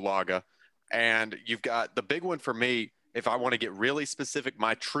Brian Bulaga. And you've got the big one for me, if I want to get really specific,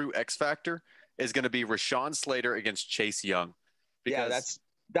 my true X factor is going to be Rashawn Slater against Chase Young. Because,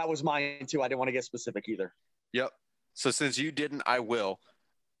 that was mine too. I didn't want to get specific either. Yep. So since you didn't, I will.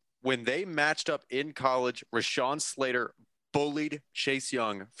 When they matched up in college, Rashawn Slater bullied Chase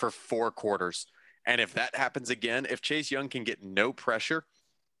Young for 4 quarters. And if that happens again, if Chase Young can get no pressure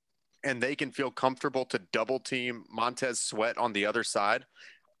and they can feel comfortable to double team Montez Sweat on the other side,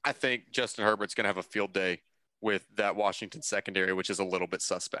 I think Justin Herbert's going to have a field day with that Washington secondary, which is a little bit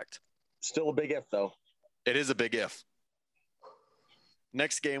suspect. Still a big if, though. It is a big if.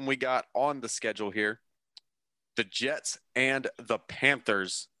 Next game we got on the schedule here, the Jets and the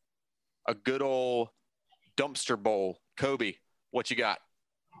Panthers. A good old dumpster bowl. Kobe, what you got?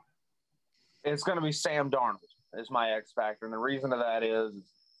 It's going to be Sam Darnold is my X factor. And the reason for that is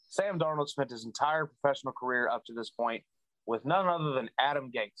Sam Darnold spent his entire professional career up to this point with none other than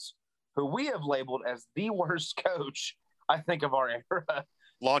Adam Gase, who we have labeled as the worst coach, I think, of our era.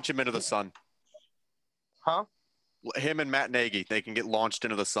 Launch him into the sun. Huh? Him and Matt Nagy, they can get launched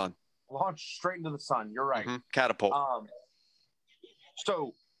into the sun. Launched straight into the sun. You're right. Mm-hmm. Catapult.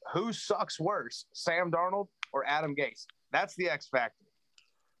 So who sucks worse, Sam Darnold or Adam Gase? That's the X factor.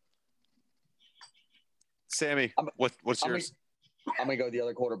 Sammy, what's yours? I'm going to go the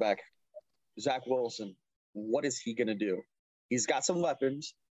other quarterback, Zach Wilson. What is he going to do? He's got some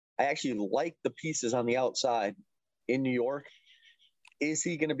weapons. I actually like the pieces on the outside in New York. Is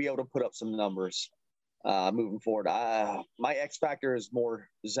he going to be able to put up some numbers moving forward? My X factor is more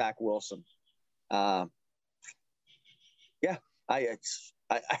Zach Wilson. I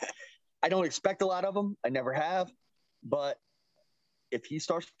don't expect a lot of him. I never have. But if he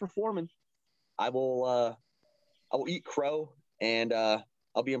starts performing, I will eat crow and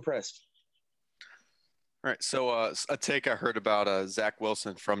I'll be impressed. All right, so a take I heard about Zach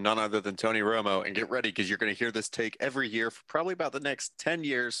Wilson from none other than Tony Romo, and get ready because you're going to hear this take every year for probably about the next 10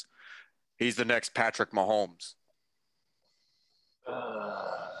 years. He's the next Patrick Mahomes.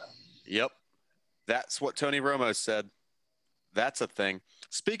 Yep, that's what Tony Romo said. That's a thing.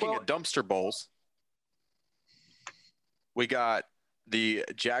 Speaking of dumpster bowls, we got the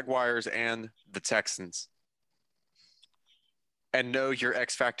Jaguars and the Texans. And no, your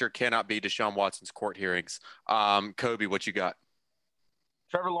X factor cannot be Deshaun Watson's court hearings. Kobe, what you got?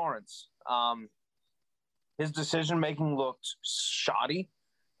 Trevor Lawrence. His decision-making looked shoddy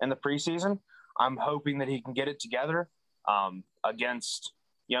in the preseason. I'm hoping that he can get it together against,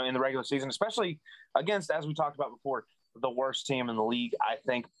 in the regular season, especially against, as we talked about before, the worst team in the league, I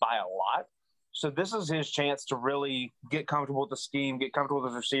think, by a lot. So this is his chance to really get comfortable with the scheme, get comfortable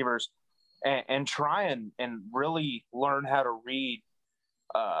with his receivers, and try and really learn how to read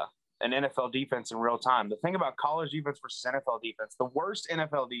an NFL defense in real time. The thing about college defense versus NFL defense, the worst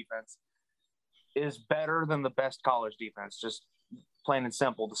NFL defense is better than the best college defense, just plain and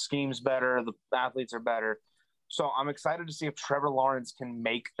simple. The scheme's better, the athletes are better. So I'm excited to see if Trevor Lawrence can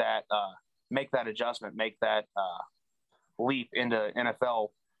make that adjustment, make that leap into NFL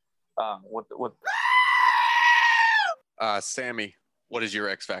with Sammy, what is your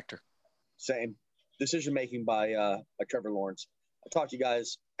X factor? Same. Decision making by Trevor Lawrence. I talked to you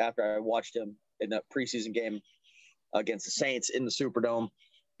guys after I watched him in that preseason game against the Saints in the Superdome.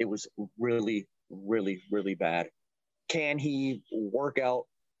 It was really, really, really bad. Can he work out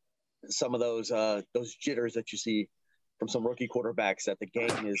some of those jitters that you see from some rookie quarterbacks, that the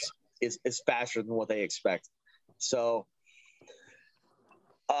game is faster than what they expect? So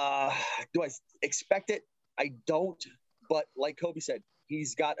do I expect it? I don't. But like Kobe said,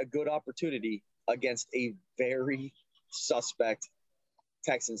 he's got a good opportunity against a very suspect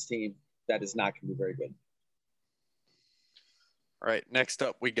Texans team that is not going to be very good. All right, next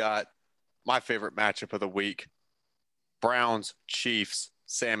up we got my favorite matchup of the week, Browns, Chiefs.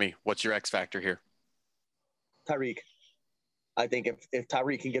 Sammy, what's your X factor here? Tyreek. I think if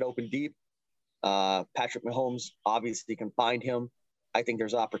Tyreek can get open deep, Patrick Mahomes obviously can find him. I think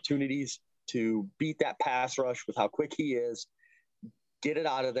there's opportunities to beat that pass rush with how quick he is, get it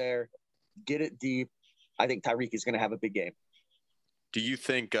out of there, get it deep. I think Tyreek is going to have a big game. Do you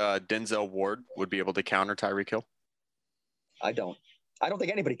think Denzel Ward would be able to counter Tyreek Hill? I don't think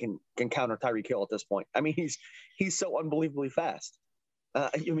anybody can counter Tyreek Hill at this point. I mean, he's so unbelievably fast.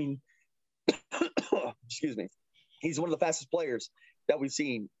 Excuse me. He's one of the fastest players that we've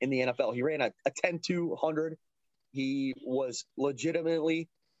seen in the NFL. He ran a 10-200. He was legitimately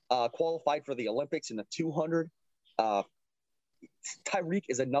qualified for the Olympics in the 200. Tyreek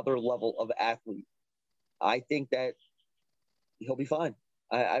is another level of athlete. I think that he'll be fine.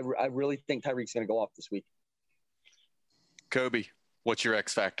 I really think Tyreek's going to go off this week. Kobe, what's your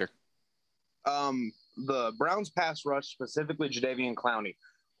X factor? The Browns pass rush, specifically Jadeveon Clowney.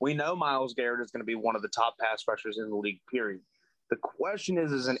 We know Myles Garrett is going to be one of the top pass rushers in the league, period. The question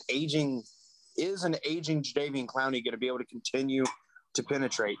is an aging Jadeveon Clowney going to be able to continue to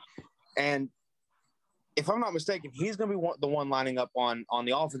penetrate? And if I'm not mistaken, he's going to be the one lining up on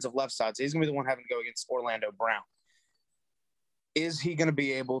the offensive left side. So he's going to be the one having to go against Orlando Brown. Is he going to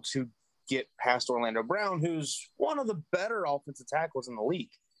be able to get past Orlando Brown, who's one of the better offensive tackles in the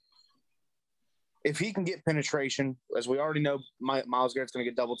league? If he can get penetration, as we already know, Myles Garrett's going to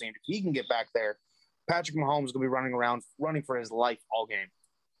get double teamed. If he can get back there, Patrick Mahomes is going to be running for his life all game.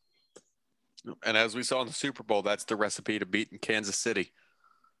 And as we saw in the Super Bowl, that's the recipe to beat in Kansas City.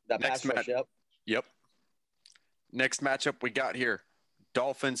 That pass rush, Yep. Next matchup we got here,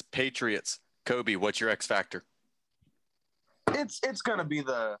 Dolphins, Patriots. Kobe, what's your X factor? It's going to be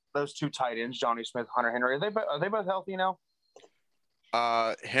those two tight ends, Johnny Smith, Hunter Henry. Are they both healthy now?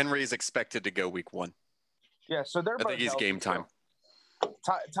 Henry is expected to go week 1. Yeah, so they're both I think he's game time.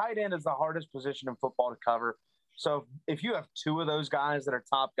 Tight end is the hardest position in football to cover. So if you have two of those guys that are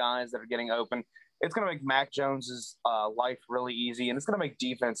top guys that are getting open, it's going to make Mac Jones's life really easy, and it's going to make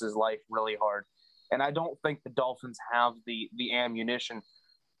defense's life really hard. And I don't think the Dolphins have the ammunition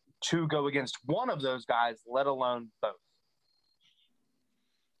to go against one of those guys, let alone both.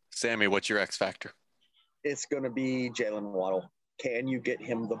 Sammy, what's your X factor? It's going to be Jalen Waddle. Can you get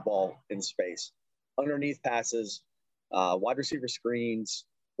him the ball in space? Underneath passes, wide receiver screens,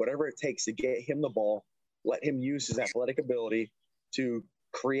 whatever it takes to get him the ball, let him use his athletic ability to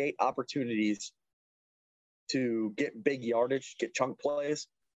create opportunities to get big yardage, get chunk plays.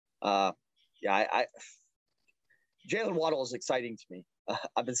 Jalen Waddle is exciting to me.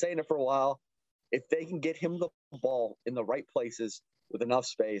 I've been saying it for a while. If they can get him the ball in the right places with enough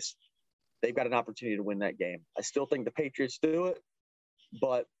space, they've got an opportunity to win that game. I still think the Patriots do it,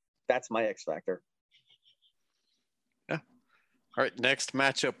 but that's my X factor. Yeah. All right. Next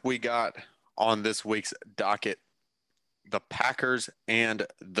matchup we got on this week's docket, the Packers and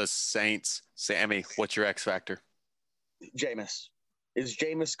the Saints. Sammy, what's your X factor? Jameis. Is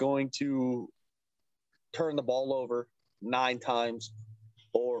Jameis going to turn the ball over 9 times,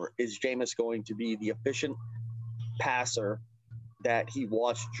 or is Jameis going to be the efficient passer that he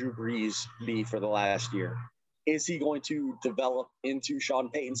watched Drew Brees be for the last year? is he going to develop into Sean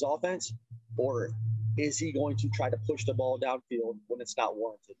Payton's offense, or is he going to try to push the ball downfield when it's not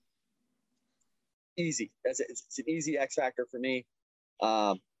warranted? Easy. It's an easy X factor for me.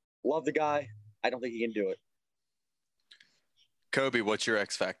 Love the guy. I don't think he can do it. Kobe, what's your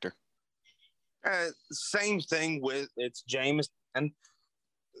X factor? Same thing with it's Jameis. And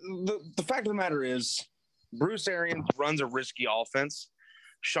the fact of the matter is, Bruce Arians runs a risky offense.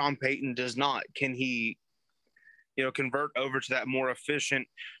 Sean Payton does not. Can he, convert over to that more efficient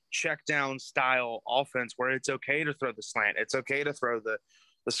check down style offense where it's okay to throw the slant? It's okay to throw the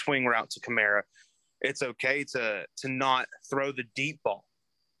swing route to Kamara. It's okay to not throw the deep ball.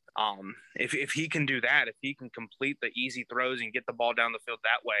 If he can do that, if he can complete the easy throws and get the ball down the field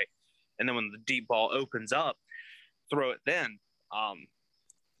that way, and then when the deep ball opens up, throw it then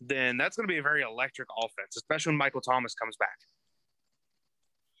that's going to be a very electric offense, especially when Michael Thomas comes back.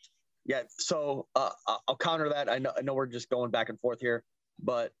 Yeah, so I'll counter that. I know we're just going back and forth here,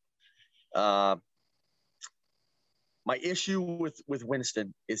 but my issue with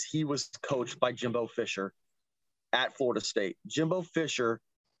Winston is he was coached by Jimbo Fisher at Florida State. Jimbo Fisher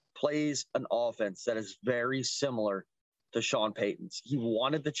plays an offense that is very similar to Sean Payton's. He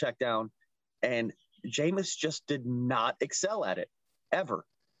wanted the check down, and Jameis just did not excel at it ever.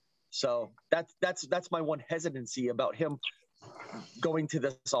 So that's my one hesitancy about him going to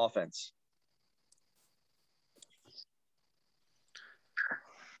this offense.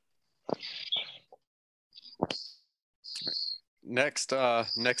 Next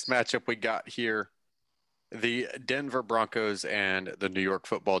matchup we got here, the Denver Broncos and the New York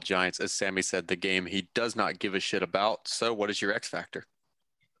Football Giants. As Sammy said, the game he does not give a shit about. So what is your X factor?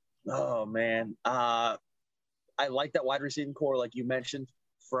 Oh, man. I like that wide receiving core, like you mentioned,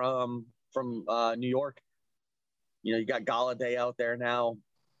 from New York. You got Galladay out there now.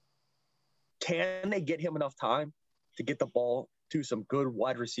 Can they get him enough time to get the ball to some good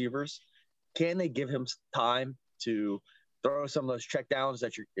wide receivers? Can they give him time to throw some of those checkdowns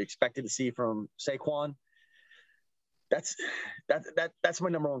that you're expected to see from Saquon? That's my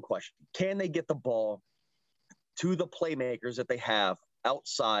number one question. Can they get the ball to the playmakers that they have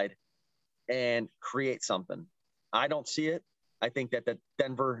outside and create something? I don't see it. I think that the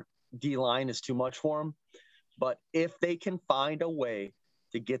Denver D-line is too much for them. But if they can find a way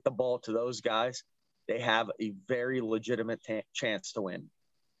to get the ball to those guys, they have a very legitimate chance to win.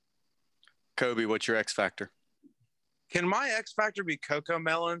 Kobe, what's your X factor? Can my X factor be Coco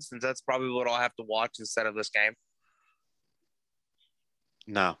Melon, since that's probably what I'll have to watch instead of this game?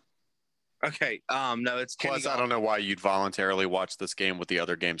 No. Okay. No, it's Plus, I don't know why you'd voluntarily watch this game with the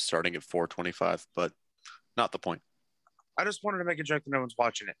other games starting at 4:25, but not the point. I just wanted to make a joke that no one's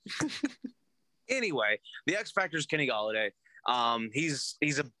watching it. Anyway, the X factor is Kenny Galladay.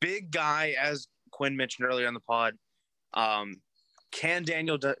 He's a big guy, as Quinn mentioned earlier on the pod. Can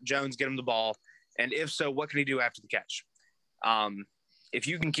Daniel Jones get him the ball? And if so, what can he do after the catch? If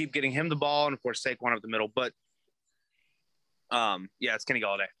you can keep getting him the ball, and of course Saquon up the middle, but it's Kenny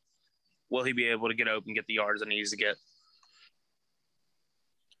Galladay. Will he be able to get open, get the yards that he needs to get?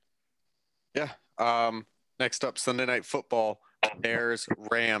 Yeah. Next up, Sunday Night Football, Bears,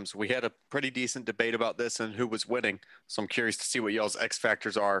 Rams. We had a pretty decent debate about this and who was winning. So I'm curious to see what y'all's X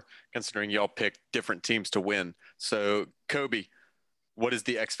factors are, considering y'all picked different teams to win. So, Kobe, what is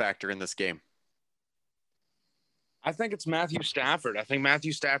the X factor in this game? I think it's Matthew Stafford. I think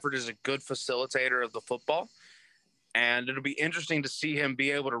Matthew Stafford is a good facilitator of the football. And it'll be interesting to see him be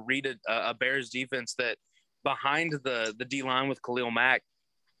able to read a Bears defense that behind the D-line with Khalil Mack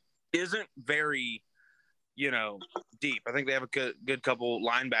isn't very, deep. I think they have a good couple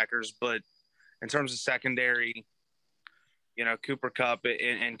linebackers, but in terms of secondary, Cooper Kupp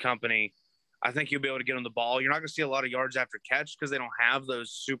and company, I think you'll be able to get on the ball. You're not going to see a lot of yards after catch because they don't have those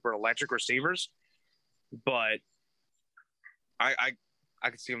super electric receivers, but I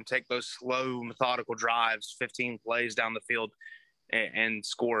could see them take those slow, methodical drives, 15 plays down the field, and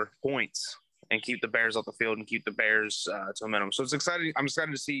score points and keep the Bears off the field and keep the Bears to a minimum. So it's exciting. I'm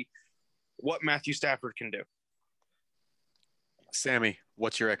excited to see what Matthew Stafford can do. Sammy,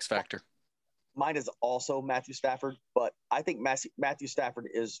 what's your X factor? Mine is also Matthew Stafford, but I think Matthew Stafford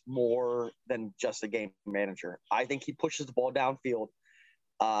is more than just a game manager. I think he pushes the ball downfield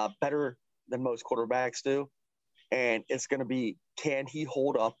better than most quarterbacks do. And it's going to be, can he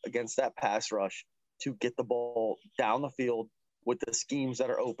hold up against that pass rush to get the ball down the field with the schemes that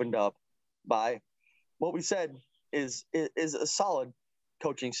are opened up by what we said is a solid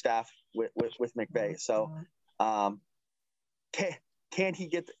coaching staff with McVay. So can he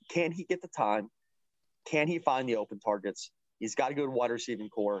get the time? Can he find the open targets? He's got a good wide receiving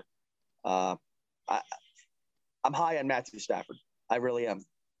core. I'm high on Matthew Stafford. I really am.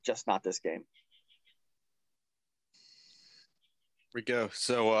 Just not this game. We go.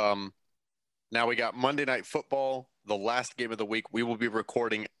 So now we got Monday Night Football, the last game of the week. We will be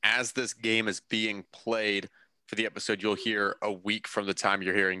recording as this game is being played for the episode you'll hear a week from the time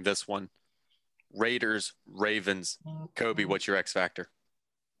you're hearing this one. Raiders, Ravens. Kobe, what's your X factor?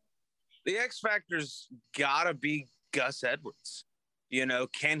 The X factor's gotta be Gus Edwards. You know,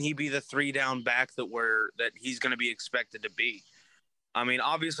 can he be the 3-down back that he's going to be expected to be? I mean,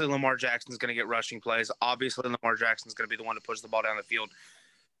 obviously Lamar Jackson's going to get rushing plays. Obviously Lamar Jackson's going to be the one to push the ball down the field.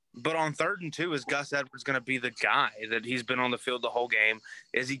 But on 3rd and 2, is Gus Edwards going to be the guy that he's been on the field the whole game?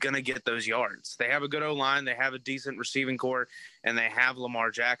 Is he going to get those yards? They have a good O-line. They have a decent receiving core, and they have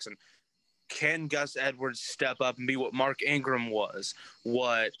Lamar Jackson. Can Gus Edwards step up and be what Mark Ingram was,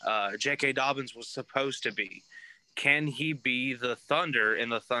 what J.K. Dobbins was supposed to be? Can he be the Thunder in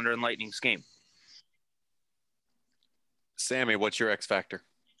the Thunder and Lightning scheme? Sammy, what's your X factor?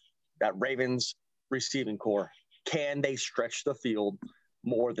 That Ravens receiving core. Can they stretch the field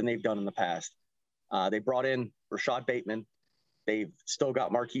more than they've done in the past? They brought in Rashad Bateman. They've still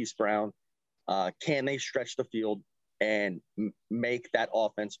got Marquise Brown. Can they stretch the field and make that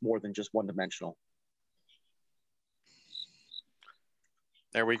offense more than just one-dimensional?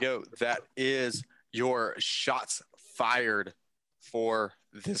 There we go. That is your shots fired for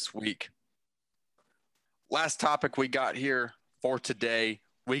this week. Last topic we got here for today,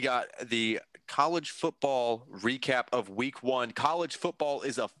 we got the college football recap of week 1. College football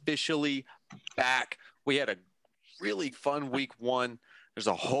is officially back. We had a really fun week 1. There's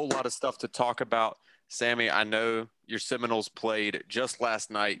a whole lot of stuff to talk about. Sammy, I know your Seminoles played just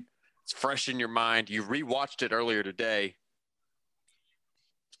last night. It's fresh in your mind. You rewatched it earlier today.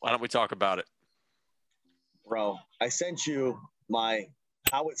 Why don't we talk about it? Bro, I sent you my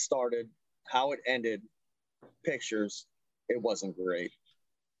how it started, how it ended pictures. It wasn't great.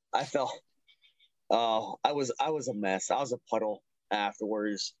 I felt I was a mess. I was a puddle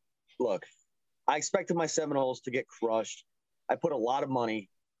afterwards. Look, I expected my Seminoles to get crushed. I put a lot of money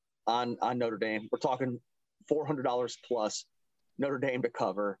on Notre Dame. We're talking $400 plus Notre Dame to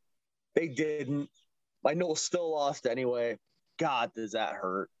cover. They didn't. My Noles still lost anyway. God, does that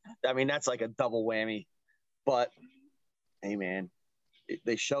hurt? I mean, that's like a double whammy. But, hey, man,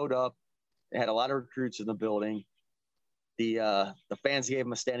 they showed up. They had a lot of recruits in the building. The fans gave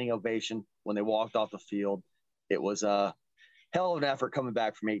them a standing ovation when they walked off the field. It was a hell of an effort coming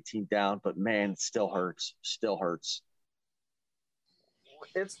back from 18 down, but, man, it still hurts. Still hurts.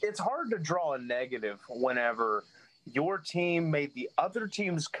 It's hard to draw a negative whenever your team made the other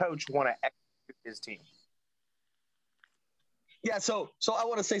team's coach want to execute his team. Yeah, so I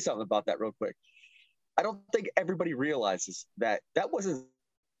want to say something about that real quick. I don't think everybody realizes that wasn't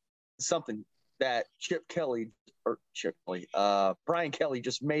something that Brian Kelly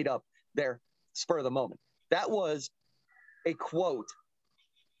just made up there spur of the moment. That was a quote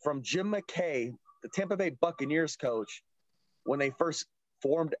from Jim McKay, the Tampa Bay Buccaneers coach, when they first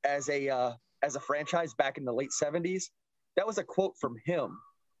formed as a franchise back in the late 70s. That was a quote from him,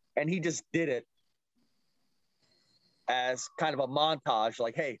 and he just did it as kind of a montage,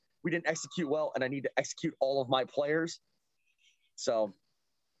 like, hey, we didn't execute well, and I need to execute all of my players. So,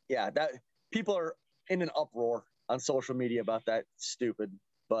 yeah, that people are in an uproar on social media about that. Stupid.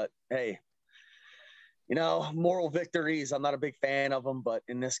 But, hey, moral victories, I'm not a big fan of them, but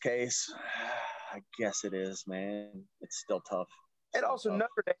in this case, I guess it is, man. It's still tough. And also,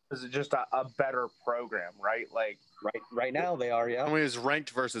 Notre Dame is just a better program, right? Like right now they are, yeah. I mean, it was ranked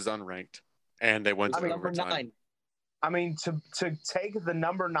versus unranked, and they went to number overtime. 9. I mean, to take the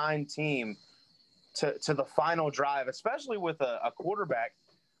number 9 team to the final drive, especially with a quarterback.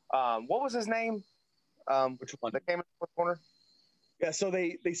 What was his name? Which one? That came in the corner. Yeah, so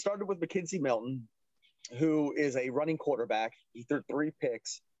they started with McKenzie Milton, who is a running quarterback. He threw 3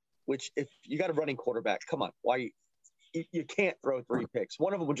 picks, which if you got a running quarterback, come on, why you can't throw 3 picks.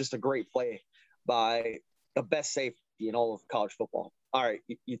 One of them was just a great play by the best safety in all of college football. All right,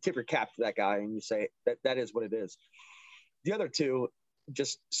 you tip your cap to that guy and you say that is what it is. The other 2,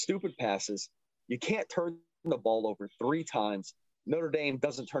 just stupid passes. You can't turn the ball over 3 times. Notre Dame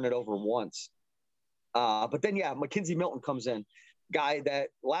doesn't turn it over once. But then, yeah, McKenzie Milton comes in, guy that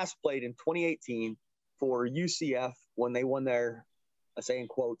last played in 2018 for UCF when they won their, I say in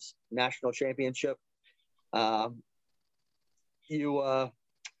quotes, national championship. He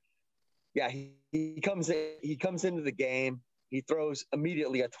comes into the game. He throws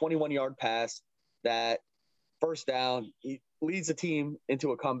immediately a 21-yard pass that first down. He leads the team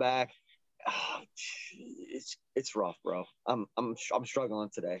into a comeback. It's rough, bro. I'm struggling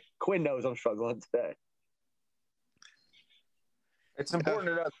today. Quinn knows I'm struggling today. It's important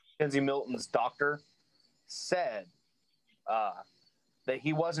to know that Kenzie Milton's doctor said that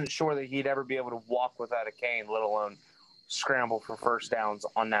he wasn't sure that he'd ever be able to walk without a cane, let alone scramble for first downs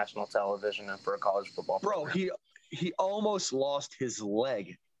on national television and for a college football program. Bro, he almost lost his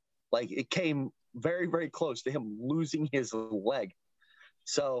leg. Like, it came very, very close to him losing his leg.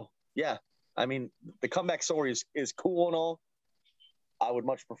 So, yeah, I mean, the comeback story is cool and all. I would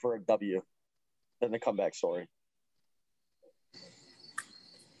much prefer a W than the comeback story.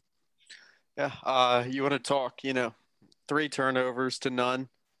 Yeah, you want to talk, 3 turnovers to none.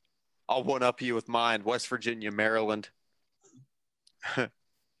 I'll one-up you with mine. West Virginia, Maryland.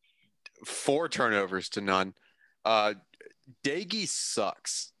 4 turnovers to none. Dagey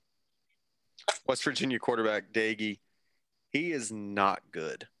sucks. West Virginia quarterback Dagey, he is not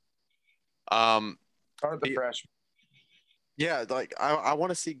good. Start the freshman. Yeah, like I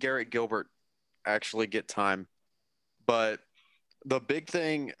want to see Garrett Gilbert actually get time, but the big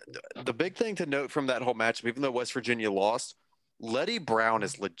thing to note from that whole matchup, even though West Virginia lost, Letty Brown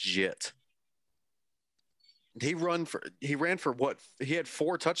is legit. He ran for what? He had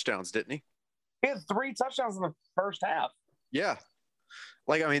 4 touchdowns, didn't he? He had 3 touchdowns in the first half. Yeah.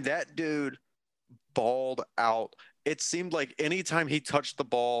 Like, I mean, that dude balled out. It seemed like anytime he touched the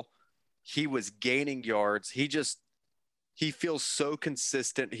ball, he was gaining yards. He feels so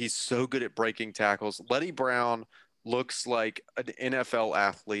consistent. He's so good at breaking tackles. Letty Brown looks like an NFL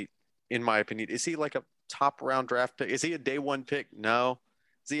athlete, in my opinion. Is he like a top round draft pick? Is he a day 1 pick? No.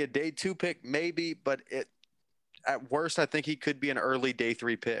 Is he a day 2 pick? Maybe, but at worst, I think he could be an early day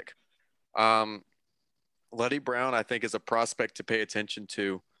 3 pick. Letty Brown, I think, is a prospect to pay attention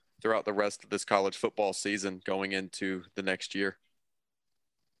to throughout the rest of this college football season going into the next year.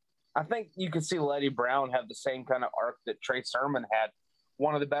 I think you could see Letty Brown have the same kind of arc that Trey Sermon had.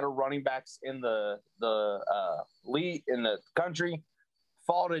 One of the better running backs in the league in the country.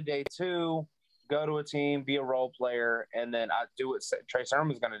 Fall to day 2, go to a team, be a role player, and then I do what Trey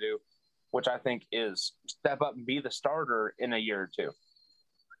Sermon's going to do, which I think is step up and be the starter in a year or 2.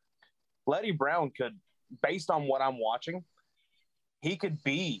 Letty Brown could, based on what I'm watching, he could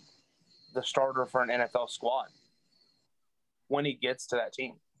be the starter for an NFL squad when he gets to that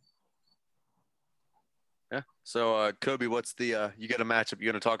team. Yeah. So, Kobe, what's you got a matchup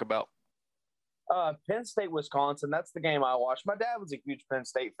you're going to talk about? Penn State, Wisconsin. That's the game I watched. My dad was a huge Penn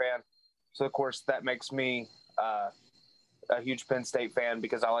State fan. So, of course, that makes me a huge Penn State fan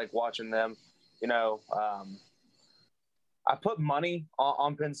because I like watching them. I put money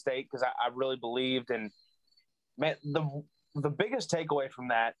on Penn State because I really believed. And, man, the biggest takeaway from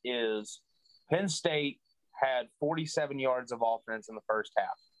that is Penn State had 47 yards of offense in the first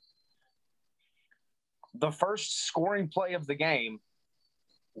half. The first scoring play of the game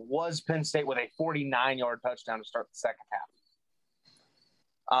was Penn State with a 49-yard touchdown to start the second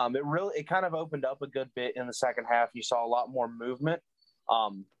half. It kind of opened up a good bit in the second half. You saw a lot more movement.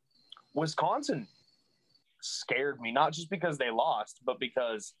 Wisconsin scared me, not just because they lost, but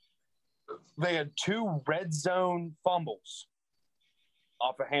because they had 2 red zone fumbles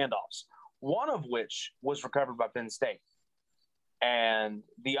off of handoffs, one of which was recovered by Penn State. And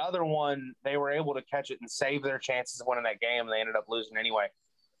the other one, they were able to catch it and save their chances of winning that game, and they ended up losing anyway.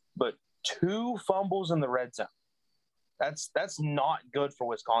 But 2 fumbles in the red zone. That's not good for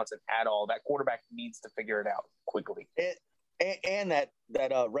Wisconsin at all. That quarterback needs to figure it out quickly. And that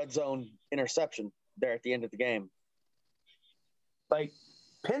red zone interception there at the end of the game. Like,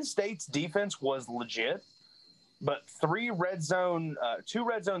 Penn State's defense was legit, but 2 red zone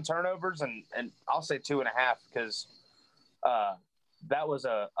turnovers, and I'll say 2.5 because that was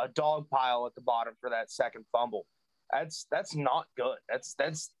a dog pile at the bottom for that second fumble. That's not good.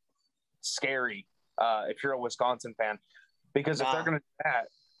 That's scary if you're a Wisconsin fan, because if they're going to do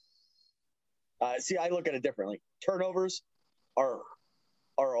that. See, I look at it differently. Turnovers are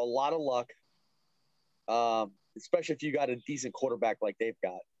a lot of luck, especially if you got a decent quarterback like they've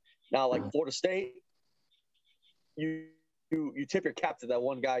got. Now, like Florida State, you tip your cap to that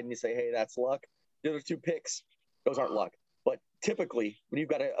one guy and you say, hey, that's luck. The other 2 picks, those aren't luck. But typically, when you've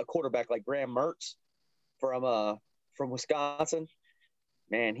got a quarterback like Graham Mertz from Wisconsin,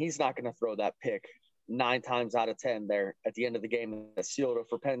 man, he's not going to throw that pick 9 times out of 10 there at the end of the game that sealed it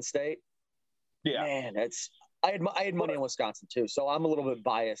for Penn State. Yeah, man, I had money on Wisconsin too, so I'm a little bit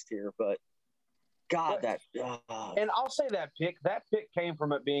biased here, but God, and I'll say that pick came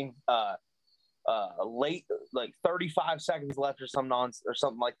from it being late, like 35 seconds left or some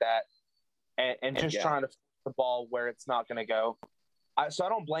like that, and just trying to put the ball where it's not going to go. So I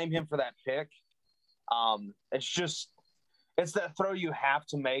don't blame him for that pick. It's that throw you have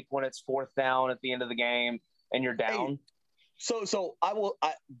to make when it's 4th down at the end of the game and you're down. So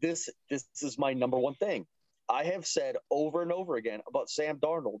this is my number one thing. I have said over and over again about Sam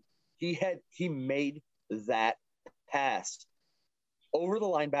Darnold. He made that pass over the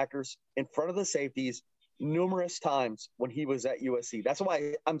linebackers in front of the safeties numerous times when he was at USC. That's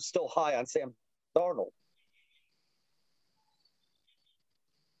why I'm still high on Sam Darnold.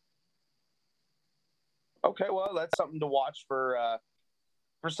 Okay, well, that's something to watch for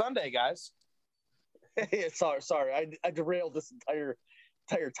Sunday, guys. sorry, I derailed this entire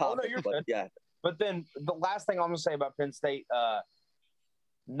topic. Oh, no, you're good. Yeah. But then the last thing I'm going to say about Penn State,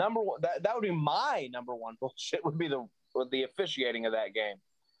 number one, that would be my number one bullshit would be the officiating of that game.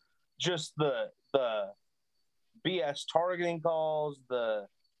 Just the BS targeting calls, the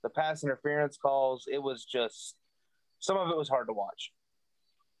pass interference calls. It was just, some of it was hard to watch.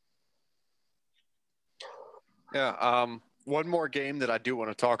 Yeah. One more game that I do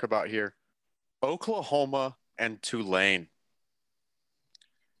want to talk about here. Oklahoma and Tulane.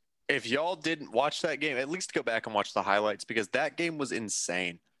 If y'all didn't watch that game, at least go back and watch the highlights because that game was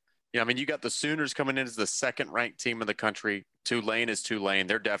insane. I mean, you got the Sooners coming in as the second-ranked team in the country. Tulane is Tulane.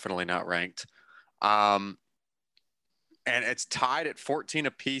 They're definitely not ranked. And it's tied at 14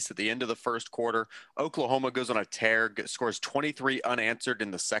 apiece at the end of the first quarter. Oklahoma goes on a tear, scores 23 unanswered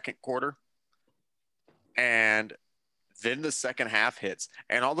in the second quarter. And then the second half hits.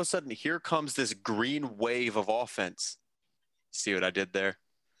 And all of a sudden, here comes this green wave of offense. See what I did there?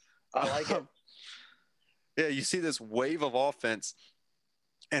 I like it. Yeah, you see this wave of offense.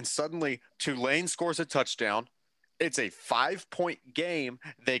 And suddenly, Tulane scores a touchdown. It's a 5-point game.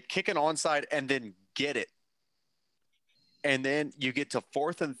 They kick an onside and then get it. And then you get to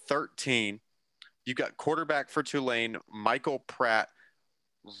 4th and 13. You got quarterback for Tulane, Michael Pratt,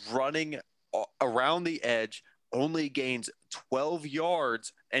 running around the edge, only gains 12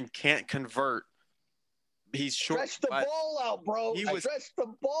 yards and can't convert. He's short. Stretch the ball out, bro. Stretch the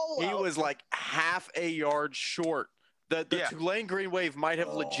ball out. He was like half a yard short. The Tulane Green Wave might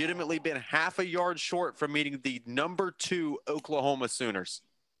have legitimately been half a yard short from meeting the number 2 Oklahoma Sooners.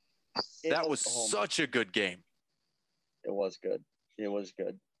 That was such a good game. It was good. It was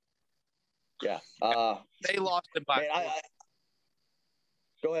good. Yeah. They lost it by.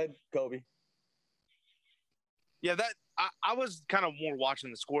 Go ahead, Kobe. Yeah, I was kind of more watching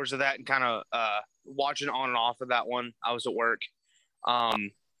the scores of that and kind of watching on and off of that one. I was at work.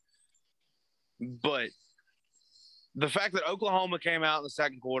 But the fact that Oklahoma came out in the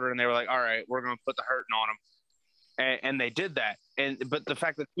second quarter and they were like, all right, we're going to put the hurting on them. And they did that. But the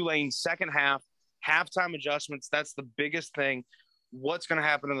fact that Tulane's second half, halftime adjustments, that's the biggest thing. What's going to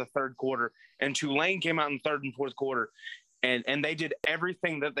happen in the third quarter? And Tulane came out in the third and fourth quarter, and they did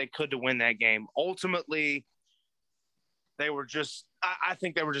everything that they could to win that game. Ultimately, they were just – I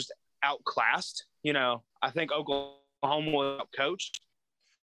think they were just outclassed. I think Oklahoma was outcoached.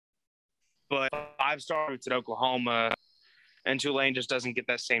 But 5-star roots at Oklahoma, and Tulane just doesn't get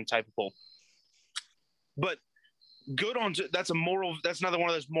that same type of pull. But good on – that's another one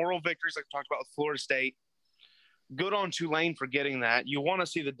of those moral victories like we talked about with Florida State. Good on Tulane for getting that. You want to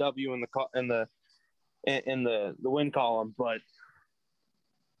see the W in the win column, but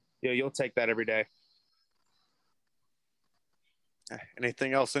you'll take that every day.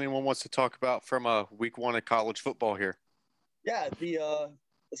 Anything else anyone wants to talk about from week 1 of college football here? Yeah,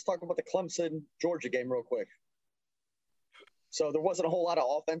 let's talk about the Clemson-Georgia game real quick. So there wasn't a whole lot of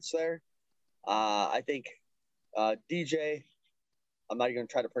offense there. I think DJ, I'm not even going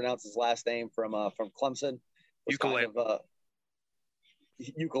to try to pronounce his last name, from Clemson.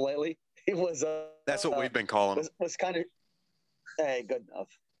 Ukulele. He was. That's what we've been calling him. Was kind of. Hey, good enough.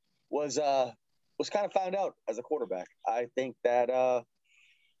 Was kind of found out as a quarterback. I think that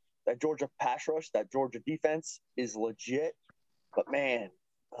that Georgia pass rush, that Georgia defense is legit. But man,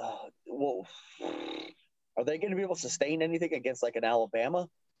 well, are they going to be able to sustain anything against like an Alabama?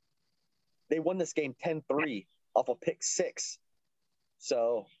 They won this game 10-3 off a pick 6.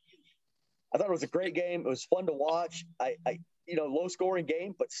 So I thought it was a great game. It was fun to watch. I low scoring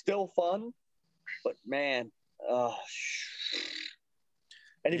game, but still fun. But man,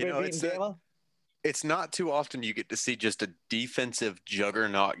 anybody beating Bama? It's not too often you get to see just a defensive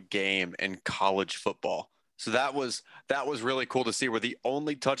juggernaut game in college football. So that was really cool to see, where the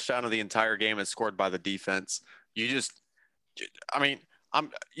only touchdown of the entire game is scored by the defense.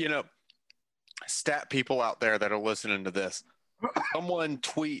 Stat people out there that are listening to this, someone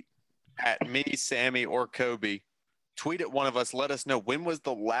tweet at me, Sammy, or Kobe. Tweet at one of us. Let us know, when was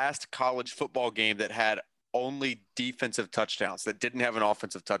the last college football game that had only defensive touchdowns, that didn't have an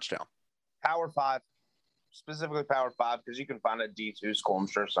offensive touchdown? Power 5. specifically Power 5 because you can find a D2 school, I'm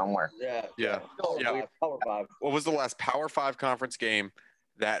sure, somewhere. Yeah. Yeah. Power 5. What was the last Power 5 conference game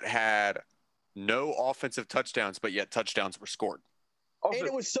that had no offensive touchdowns, but yet touchdowns were scored? Also, And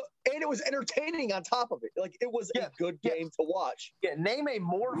it was entertaining on top of it. Like, it was a good game to watch. yeah, name a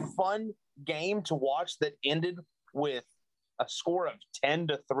more fun game to watch that ended with a score of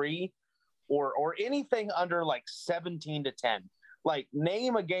 10-3 or anything under like 17-10. Like,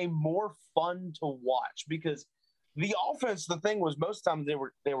 name a game more fun to watch, because the offense, the thing was, most times they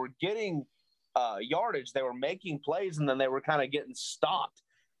were getting yardage, they were making plays, and then they were kind of getting stopped.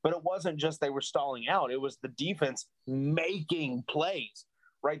 But it wasn't just they were stalling out. It was the defense making plays,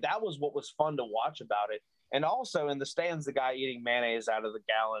 right? That was what was fun to watch about it. And also in the stands, the guy eating mayonnaise out of the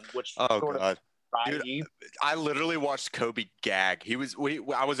gallon, which God. Dude, I literally watched Kobe gag. I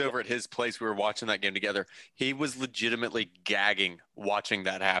was over at his place. We were watching that game together. He was legitimately gagging watching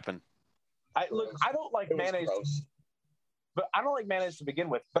that happen. I don't like mayonnaise, but I don't like mayonnaise to begin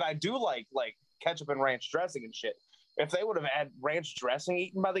with. But I do like ketchup and ranch dressing and shit. If they would have had ranch dressing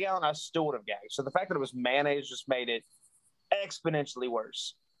eaten by the gallon, I still would have gagged. So the fact that it was mayonnaise just made it exponentially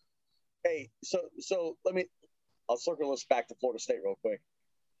worse. Hey, so I'll circle this back to Florida State real quick.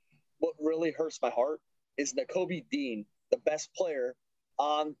 What really hurts my heart is Nakobe Dean, the best player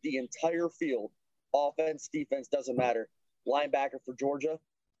on the entire field, offense, defense, doesn't matter, linebacker for Georgia.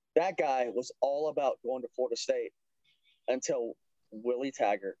 That guy was all about going to Florida State until Willie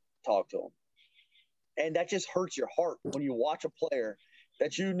Taggart talked to him. And that just hurts your heart when you watch a player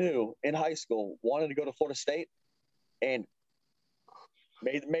that you knew in high school wanted to go to Florida State and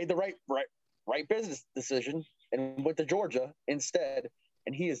made the right business decision and went to Georgia instead.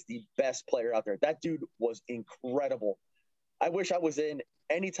 And he is the best player out there. That dude was incredible. I wish I was in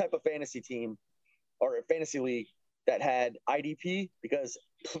any type of fantasy team or a fantasy league that had IDP, because,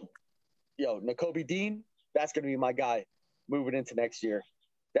 Nakobe Dean, that's going to be my guy moving into next year.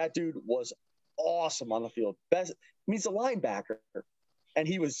 That dude was awesome on the field. He's a linebacker, and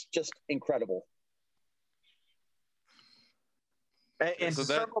he was just incredible. And to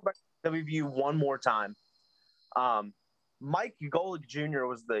circle back to WVU one more time, Mike Golick Jr.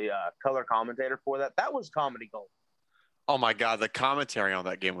 was the color commentator for that. That was comedy gold. Oh my God, the commentary on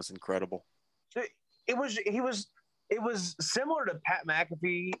that game was incredible. It was similar to Pat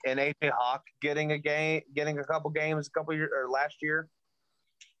McAfee and AJ Hawk getting a couple games last year.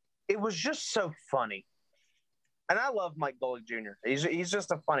 It was just so funny. And I love Mike Golick Jr. He's just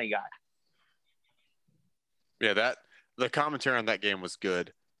a funny guy. Yeah, the commentary on that game was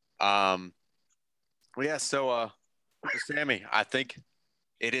good. So Sammy, I think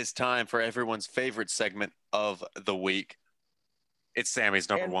it is time for everyone's favorite segment of the week. It's Sammy's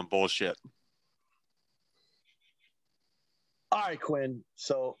number one bullshit. All right, Quinn.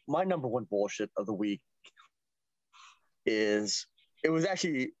 So my number one bullshit of the week is, it was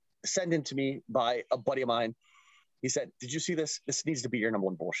actually sent in to me by a buddy of mine. He said, "Did you see this? This needs to be your number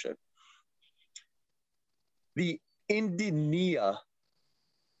one bullshit." The Indiana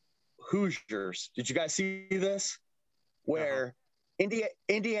Hoosiers. Did you guys see this? Where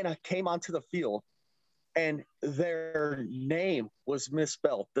Indiana came onto the field and their name was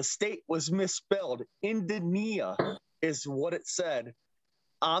misspelled. The state was misspelled. Indiana is what it said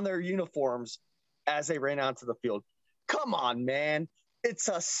on their uniforms as they ran onto the field. Come on, man. It's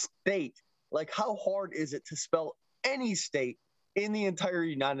a state. Like, how hard is it to spell any state in the entire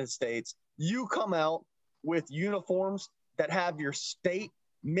United States? You come out with uniforms that have your state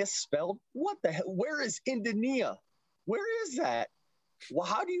misspelled. What the hell? Where is Indiana? Where is that? Well,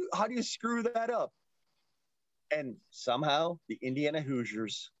 how do you screw that up? And somehow the Indiana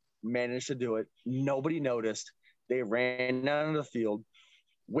Hoosiers managed to do it. Nobody noticed. They ran out of the field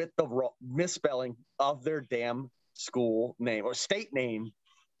with the misspelling of their damn school name or state name.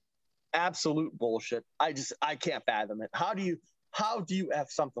 Absolute bullshit. I can't fathom it. How do you F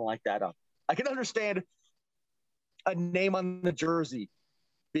something like that up? I can understand a name on the jersey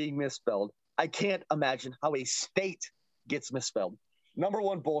being misspelled. I can't imagine how a state gets misspelled. Number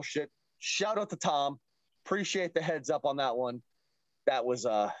one bullshit. Shout out to Tom. Appreciate the heads up on that one. That was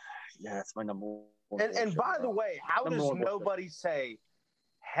that's my number one. And by the way, how does nobody say,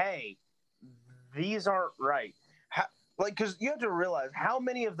 "Hey, these aren't right"? Because you have to realize how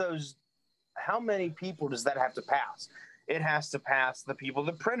many people does that have to pass? It has to pass the people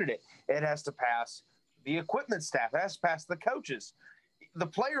that printed it. It has to pass the equipment staff. It has to pass the coaches. The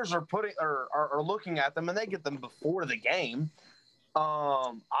players are looking at them, and they get them before the game.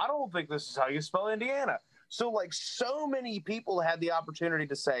 I don't think this is how you spell Indiana. So many people had the opportunity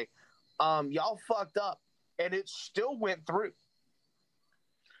to say, y'all fucked up, and it still went through.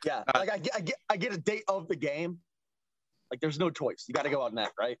 Yeah, like I get a date of the game. Like there's no choice. You got to go on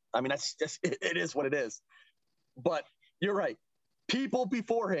that, right? I mean, that's just it is what it is. But you're right. People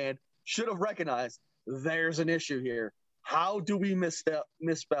beforehand should have recognized there's an issue here. How do we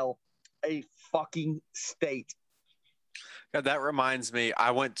misspell a fucking state? God, that reminds me.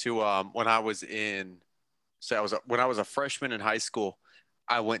 I went to when I was when I was a freshman in high school.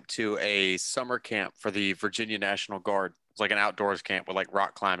 I went to a summer camp for the Virginia National Guard. It's like an outdoors camp with like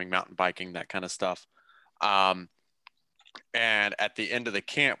rock climbing, mountain biking, that kind of stuff. And at the end of the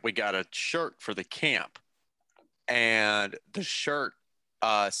camp, we got a shirt for the camp, and the shirt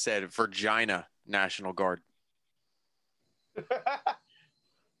said Virginia National Guard.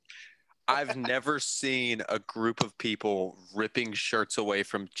 I've never seen a group of people ripping shirts away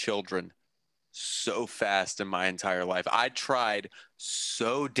from children so fast in my entire life. I tried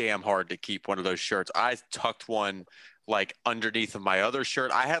so damn hard to keep one of those shirts. I tucked one like underneath of my other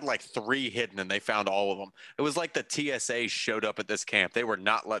shirt. I had like 3 hidden and they found all of them. It was like the TSA showed up at this camp. They were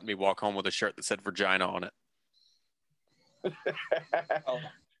not letting me walk home with a shirt that said Virginia on it.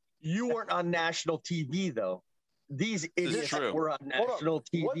 You weren't on national TV though. These idiots were on national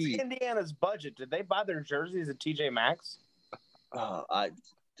TV. What's Indiana's budget? Did they buy their jerseys at TJ Maxx?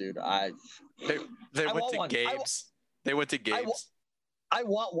 They went to Gabe's. They went to Gabe's. I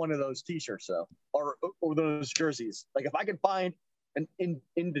want one of those T-shirts though, or those jerseys. Like if I can find an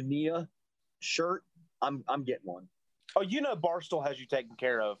Indiana shirt, I'm getting one. Oh, Barstool has you taken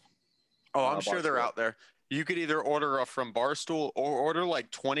care of. Oh, I'm sure they're out there. You could either order from Barstool or order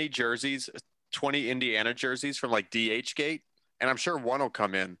like 20 jerseys, 20 Indiana jerseys from like DH Gate, and I'm sure one will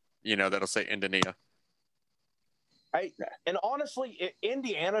come in. That'll say Indiana. And honestly,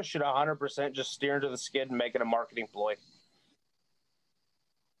 Indiana should 100% just steer into the skid and make it a marketing ploy.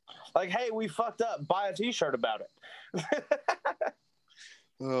 Like, hey, we fucked up. Buy a T-shirt about it.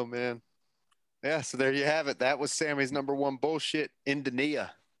 Oh, man. Yeah, so there you have it. That was Sammy's number one bullshit.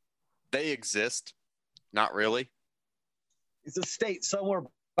 Indiana. They exist. Not really. It's a state somewhere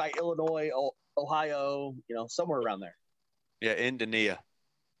by Illinois, Ohio, somewhere around there. Yeah, Indiana.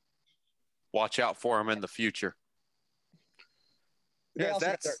 Watch out for them in the future. They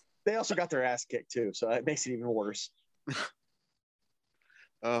also got their ass kicked too, so it makes it even worse.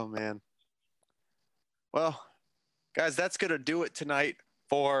 Oh man. Well, guys, that's gonna do it tonight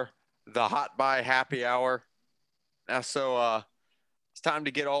for the Hot Buy Happy Hour. Now, so it's time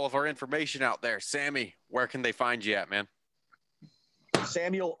to get all of our information out there. Sammy, where can they find you at, man?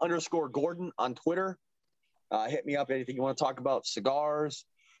 Samuel_Gordon on Twitter. Hit me up anything you want to talk about: cigars,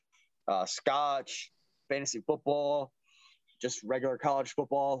 scotch, fantasy football, just regular college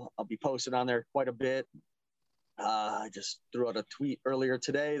football. I'll be posting on there quite a bit. I just threw out a tweet earlier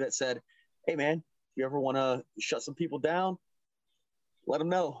today that said, hey, man, if you ever want to shut some people down, let them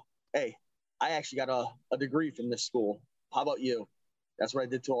know. Hey, I actually got a degree from this school. How about you? That's what I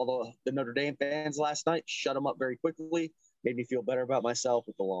did to all the Notre Dame fans last night. Shut them up very quickly. Made me feel better about myself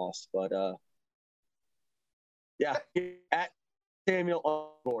with the loss. But, yeah, at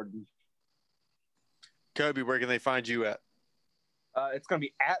Samuel Gordon. Kobe, where can they find you at? It's going to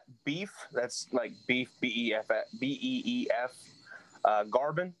be at Beef. That's like Beef, B-E-E-F,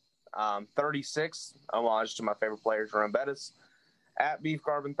 Garbin, 36, homage to my favorite player, Jerome Bettis. At Beef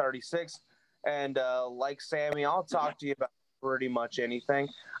Garbin 36. And like Sammy, I'll talk to you about pretty much anything.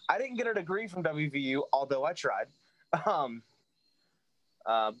 I didn't get a degree from WVU, although I tried.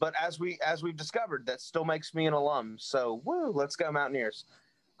 But as we've discovered, that still makes me an alum. So, woo, let's go Mountaineers.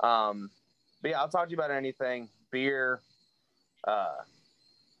 But yeah, I'll talk to you about anything. Beer,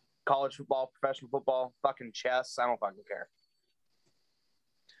 college football, professional football, fucking chess. I don't fucking care.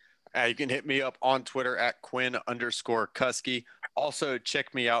 You can hit me up on Twitter at Quinn_Cusky. Also,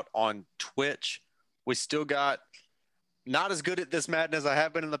 check me out on Twitch. We still got not as good at this Madden as I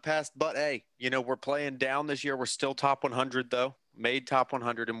have been in the past, but hey, we're playing down this year. We're still top 100 though, made top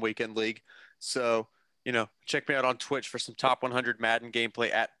 100 in Weekend League. So, check me out on Twitch for some top 100 Madden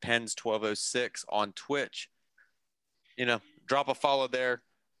gameplay at Pens1206 on Twitch. Drop a follow there.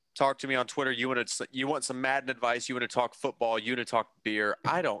 Talk to me on Twitter. You want some Madden advice? You want to talk football? You want to talk beer?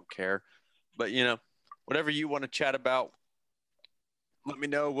 I don't care. But, whatever you want to chat about, let me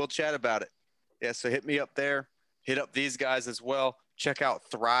know. We'll chat about it. Yeah, so hit me up there. Hit up these guys as well. Check out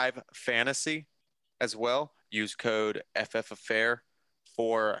Thrive Fantasy as well. Use code FFAffair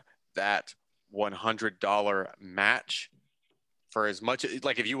for that $100 match. For as much,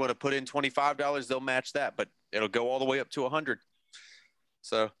 like if you want to put in $25, they'll match that, but it'll go all the way up to $100.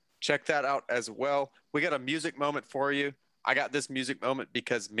 So check that out as well. We got a music moment for you. I got this music moment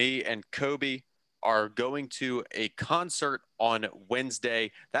because me and Kobe are going to a concert on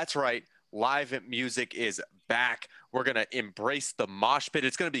Wednesday. That's right. Live music is back. We're going to embrace the mosh pit.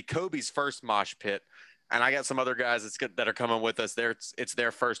 It's going to be Kobe's first mosh pit. And I got some other guys that are coming with us. It's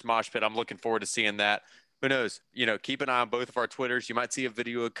their first mosh pit. I'm looking forward to seeing that. Who knows? Keep an eye on both of our Twitters. You might see a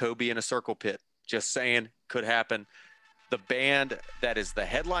video of Kobe in a circle pit. Just saying, could happen. The band that is the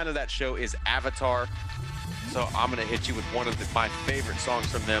headline of that show is Avatar. So I'm going to hit you with one of my favorite songs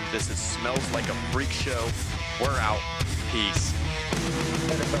from them. This is Smells Like a Freak Show. We're out. Peace.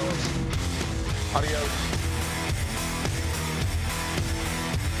 Later, fellas. Adios.